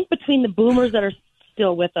 but it would think between the boomers that are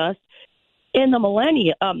still with us and the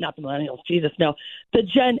the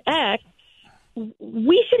Gen X,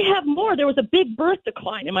 we should have more. There was a big birth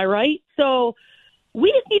decline, am I right? So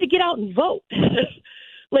we just need to get out and vote,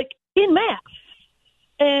 like in mass.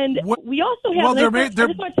 And we also have. There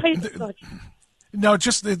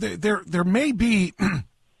may be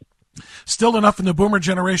still enough in the boomer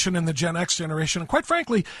generation and the Gen X generation, and quite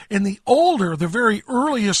frankly, in the very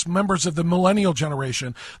earliest members of the millennial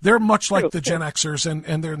generation, they're much like the Gen Xers,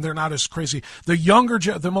 and they're not as crazy. The younger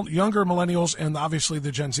millennials and obviously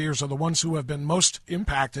the Gen Zers are the ones who have been most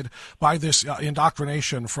impacted by this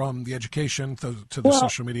indoctrination from the education to the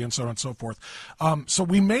social media and so on and so forth. So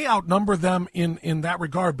we may outnumber them in that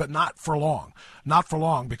regard, but not for long. Not for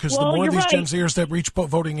long, because the more of these Gen Zers that reach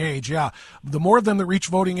voting age, the more of them that reach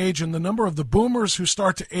voting age, and the number of the boomers who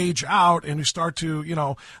start to age out and who start to,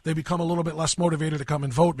 they become a little bit less motivated to come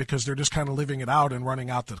and vote because they're just kind of living it out and running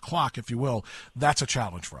out the clock, if you will. That's a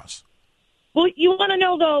challenge for us. Well, you want to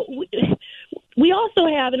know, though, we also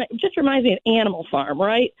have, and it just reminds me of Animal Farm,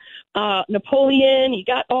 right? Napoleon, you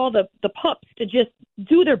got all the pups to just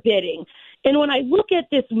do their bidding. And when I look at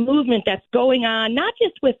this movement that's going on, not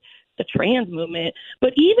just with the trans movement,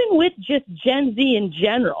 but even with just Gen Z in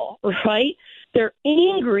general, right? They're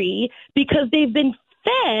angry because they've been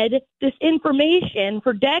fed this information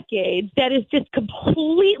for decades that is just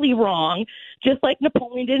completely wrong, just like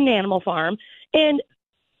Napoleon did in Animal Farm. And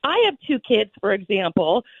I have two kids, for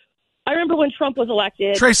example. I remember when Trump was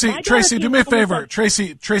elected. Tracy, do me a favor.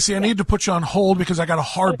 Tracy, I need to put you on hold because I got a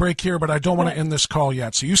hard break here, but I don't want to end this call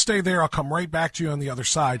yet. So you stay there. I'll come right back to you on the other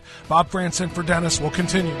side. Bob Franson for Dennis. We'll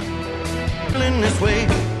continue. In this way,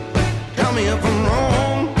 tell me if I'm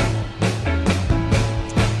wrong.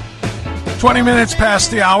 20 minutes past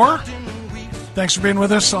the hour. Thanks for being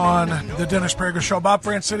with us on the Dennis Prager Show. Bob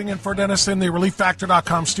France sitting in for Dennis in the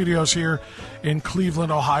ReliefFactor.com studios here in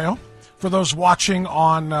Cleveland, Ohio. For those watching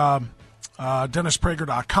on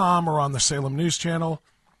DennisPrager.com or on the Salem News Channel,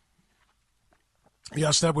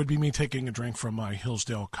 yes, that would be me taking a drink from my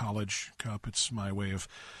Hillsdale College cup. It's my way of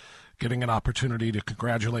getting an opportunity to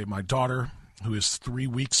congratulate my daughter, who is 3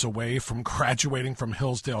 weeks away from graduating from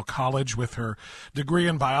Hillsdale College with her degree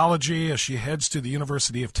in biology as she heads to the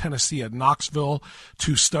University of Tennessee at Knoxville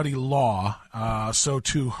to study law. So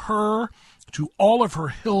to her, to all of her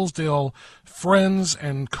Hillsdale friends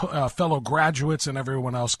and fellow graduates and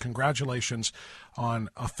everyone else, congratulations on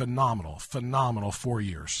a phenomenal 4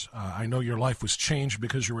 years. I know your life was changed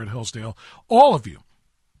because you were at Hillsdale. All of you.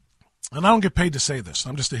 And I don't get paid to say this.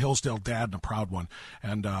 I'm just a Hillsdale dad and a proud one.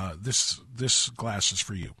 And this glass is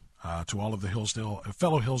for you, to all of the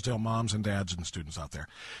fellow Hillsdale moms and dads and students out there.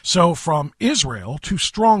 So from Israel to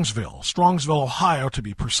Strongsville, Ohio, to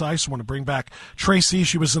be precise. I want to bring back Tracy.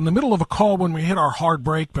 She was in the middle of a call when we hit our hard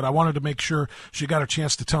break, but I wanted to make sure she got a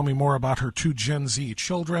chance to tell me more about her two Gen Z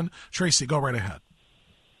children. Tracy, go right ahead.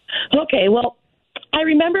 Okay, well, I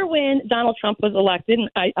remember when Donald Trump was elected,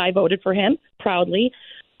 and I voted for him proudly.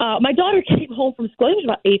 My daughter came home from school. It was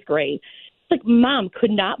about 8th grade. It's like, Mom,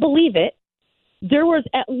 could not believe it. There was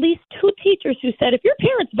at least 2 teachers who said, if your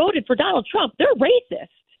parents voted for Donald Trump, they're racist.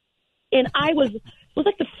 And it was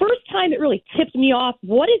like the first time it really tipped me off.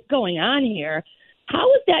 What is going on here?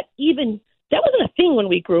 How is that even? That wasn't a thing when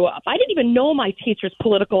we grew up. I didn't even know my teachers'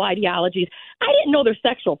 political ideologies. I didn't know their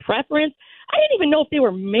sexual preference. I didn't even know if they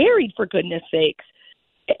were married, for goodness sakes.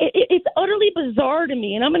 It's utterly bizarre to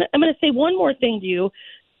me. And I'm gonna say one more thing to you.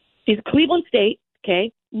 She's at Cleveland State,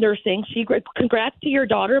 okay, nursing. Congrats to your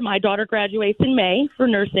daughter. My daughter graduates in May for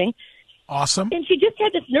nursing. Awesome. And she just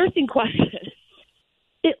had this nursing question.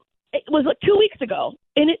 It was like 2 weeks ago,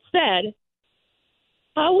 and it said,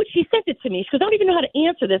 she sent it to me. She goes, I don't even know how to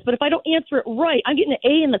answer this, but if I don't answer it right, I'm getting an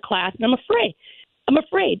A in the class, and I'm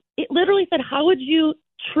afraid. It literally said, how would you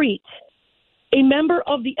treat a member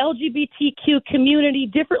of the LGBTQ community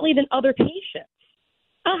differently than other patients?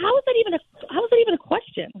 How is that even a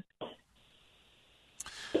question?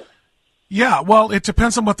 Yeah, well, it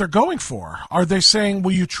depends on what they're going for. Are they saying,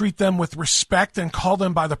 will you treat them with respect and call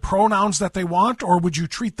them by the pronouns that they want, or would you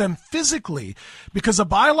treat them physically? Because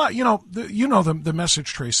the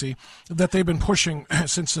message, Tracy, that they've been pushing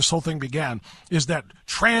since this whole thing began is that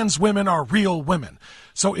trans women are real women.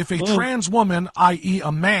 So if a trans woman, i.e.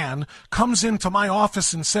 a man, comes into my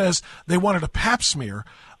office and says they wanted a pap smear,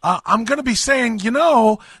 I'm going to be saying,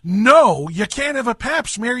 no, you can't have a pap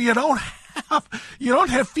smear. You don't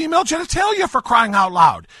have female genitalia, for crying out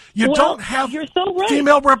loud. You don't have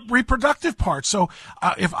female reproductive parts. So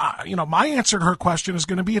my answer to her question is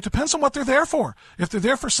going to be, it depends on what they're there for. If they're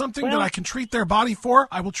there for something that I can treat their body for,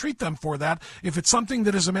 I will treat them for that. If it's something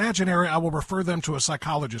that is imaginary, I will refer them to a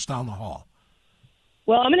psychologist down the hall.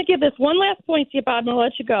 Well, I'm going to give this one last point to you, Bob, and I'll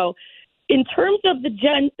let you go. In terms of the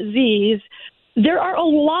Gen Zs, there are a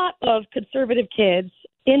lot of conservative kids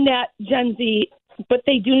in that Gen Z, but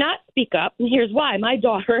they do not speak up. And here's why. My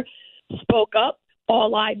daughter spoke up, all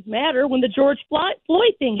lives matter, when the George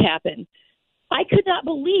Floyd thing happened. I could not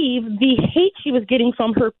believe the hate she was getting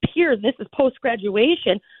from her peers. This is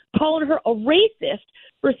post-graduation, calling her a racist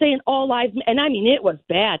for saying all lives matter. And I mean, it was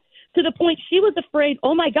bad. To the point she was afraid,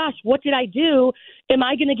 oh my gosh, what did I do? Am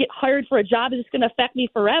I going to get hired for a job that's going to affect me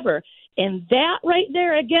forever? And that right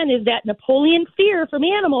there, again, is that Napoleon fear from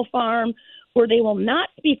Animal Farm, where they will not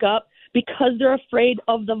speak up because they're afraid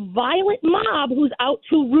of the violent mob who's out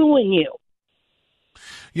to ruin you.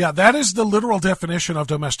 Yeah, that is the literal definition of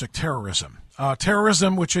domestic terrorism.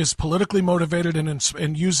 Terrorism, which is politically motivated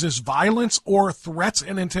and uses violence or threats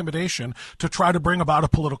and intimidation to try to bring about a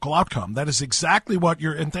political outcome. That is exactly what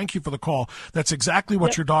and thank you for the call. That's exactly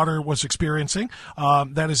what your daughter was experiencing.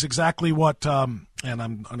 That is exactly what, and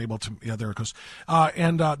I'm unable to, there it goes.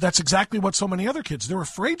 That's exactly what so many other kids, they're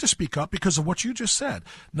afraid to speak up because of what you just said.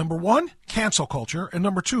 Number one, cancel culture. And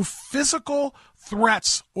number two, physical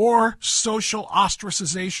threats or social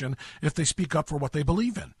ostracization if they speak up for what they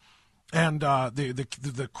believe in. And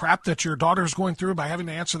the crap that your daughter is going through by having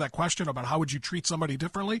to answer that question about how would you treat somebody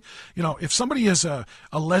differently, if somebody is a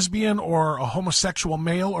lesbian or a homosexual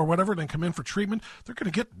male or whatever, then come in for treatment, they're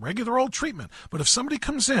going to get regular old treatment. But if somebody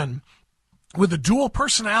comes in with a dual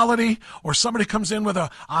personality, or somebody comes in with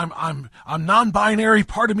I'm non-binary,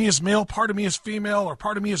 part of me is male, part of me is female, or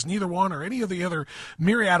part of me is neither one, or any of the other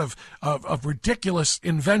myriad of ridiculous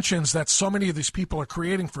inventions that so many of these people are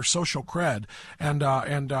creating for social cred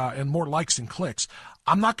and more likes and clicks,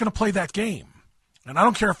 I'm not going to play that game. And I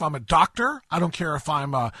don't care if I'm a doctor, I don't care if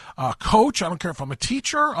I'm a coach, I don't care if I'm a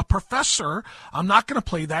teacher, a professor, I'm not going to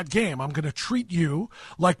play that game. I'm going to treat you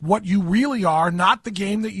like what you really are, not the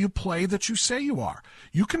game that you play that you say you are.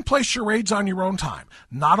 You can play charades on your own time,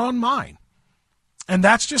 not on mine. And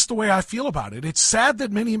that's just the way I feel about it. It's sad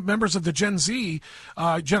that many members of the Gen Z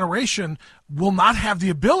generation will not have the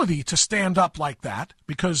ability to stand up like that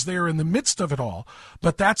because they're in the midst of it all.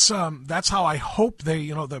 But that's how I hope they,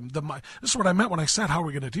 this is what I meant when I said, how are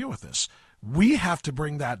we going to deal with this? We have to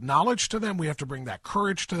bring that knowledge to them. We have to bring that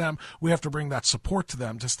courage to them. We have to bring that support to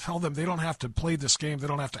them. Just tell them they don't have to play this game. They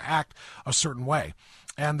don't have to act a certain way.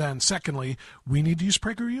 And then secondly, we need to use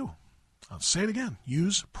PragerU. I'll say it again.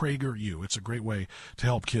 Use PragerU. It's a great way to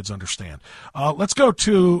help kids understand. Let's go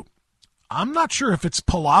to, I'm not sure if it's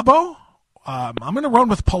Palabo. I'm going to run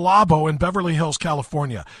with Palabo in Beverly Hills,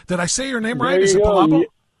 California. Did I say your name right? Is it Palabo?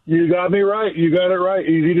 You got me right. You got it right.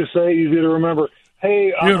 Easy to say, easy to remember.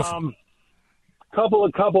 Hey, couple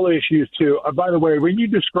of issues too. By the way, when you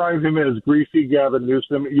describe him as greasy Gavin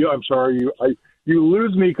Newsom, You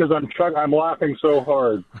lose me because I'm laughing so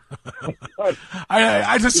hard.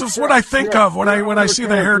 I this is what I think of when I see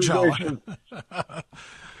the hair gel.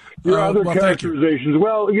 Your other characterizations.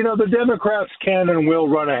 Well, the Democrats can and will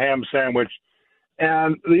run a ham sandwich.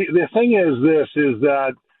 And the thing is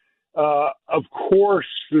that, of course,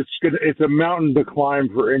 it's a mountain to climb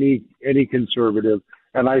for any conservative.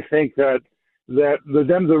 And I think that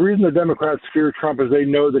the reason the Democrats fear Trump is they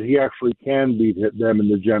know that he actually can beat them in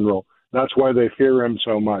the general. That's why they fear him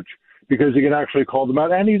so much, because he can actually call them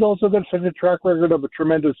out. And he's also got such a track record of a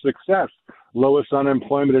tremendous success, lowest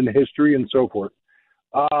unemployment in history and so forth.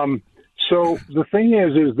 So the thing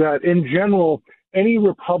is that in general, any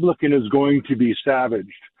Republican is going to be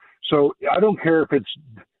savaged. So I don't care if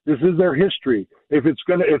this is their history. If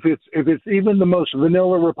it's even the most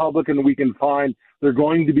vanilla Republican we can find, they're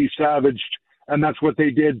going to be savaged, and that's what they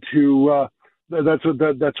did to that's what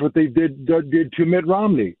they did to Mitt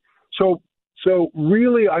Romney. So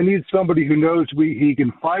really, I need somebody who knows he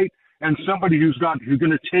can fight, and somebody who's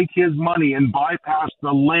going to take his money and bypass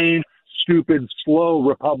the lame, stupid, slow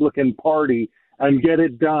Republican Party and get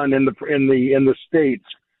it done in the states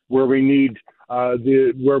where we need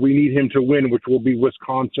him to win, which will be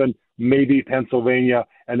Wisconsin, maybe Pennsylvania,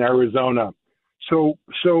 and Arizona. So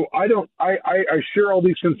I share all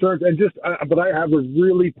these concerns, but I have a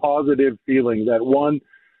really positive feeling that, one,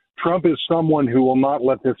 Trump is someone who will not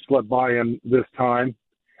let this slip by him this time,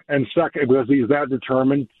 and second, because he's that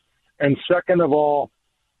determined, and second of all,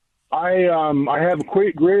 I have a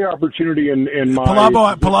great opportunity in my...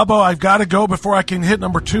 Palabo, I've got to go before I can hit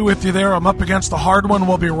number 2 with you there. I'm up against the hard one.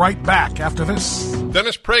 We'll be right back after this.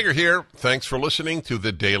 Dennis Prager here. Thanks for listening to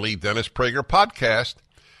the Daily Dennis Prager Podcast.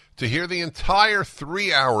 To hear the entire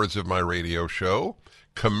 3 hours of my radio show,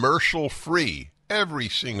 commercial-free, every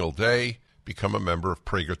single day, become a member of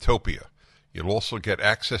Pragertopia. You'll also get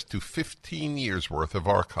access to 15 years' worth of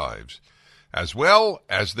archives, as well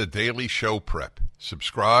as the daily show prep.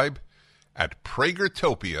 Subscribe at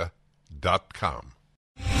Pragertopia.com.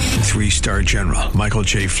 3-star General Michael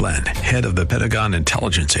J. Flynn, head of the Pentagon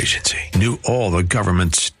Intelligence Agency, knew all the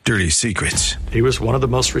government's dirty secrets. He was one of the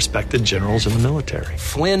most respected generals in the military.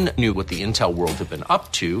 Flynn knew what the intel world had been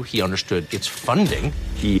up to. He understood its funding.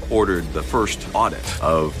 He ordered the first audit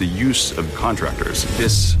of the use of contractors.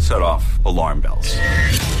 This set off alarm bells.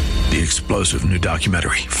 The explosive new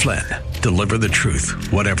documentary, Flynn, Deliver the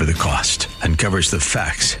Truth, Whatever the Cost, uncovers the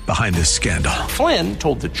facts behind this scandal. Flynn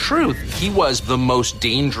told the truth. He was the most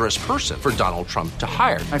dangerous person for Donald Trump to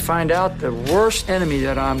hire. I find out the worst enemy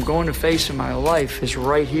that I'm going to face in my life is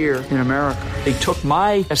right here in America. They took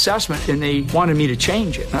my assessment and they wanted me to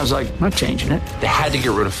change it. And I was like, I'm not changing it. They had to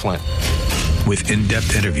get rid of Flynn. With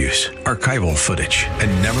in-depth interviews, archival footage,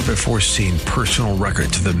 and never-before-seen personal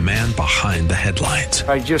records of the man behind the headlines.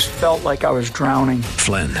 I just felt like I was drowning.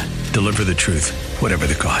 Flynn, Deliver the Truth, Whatever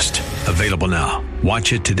the Cost. Available now.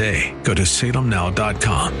 Watch it today. Go to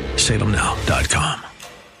salemnow.com. salemnow.com.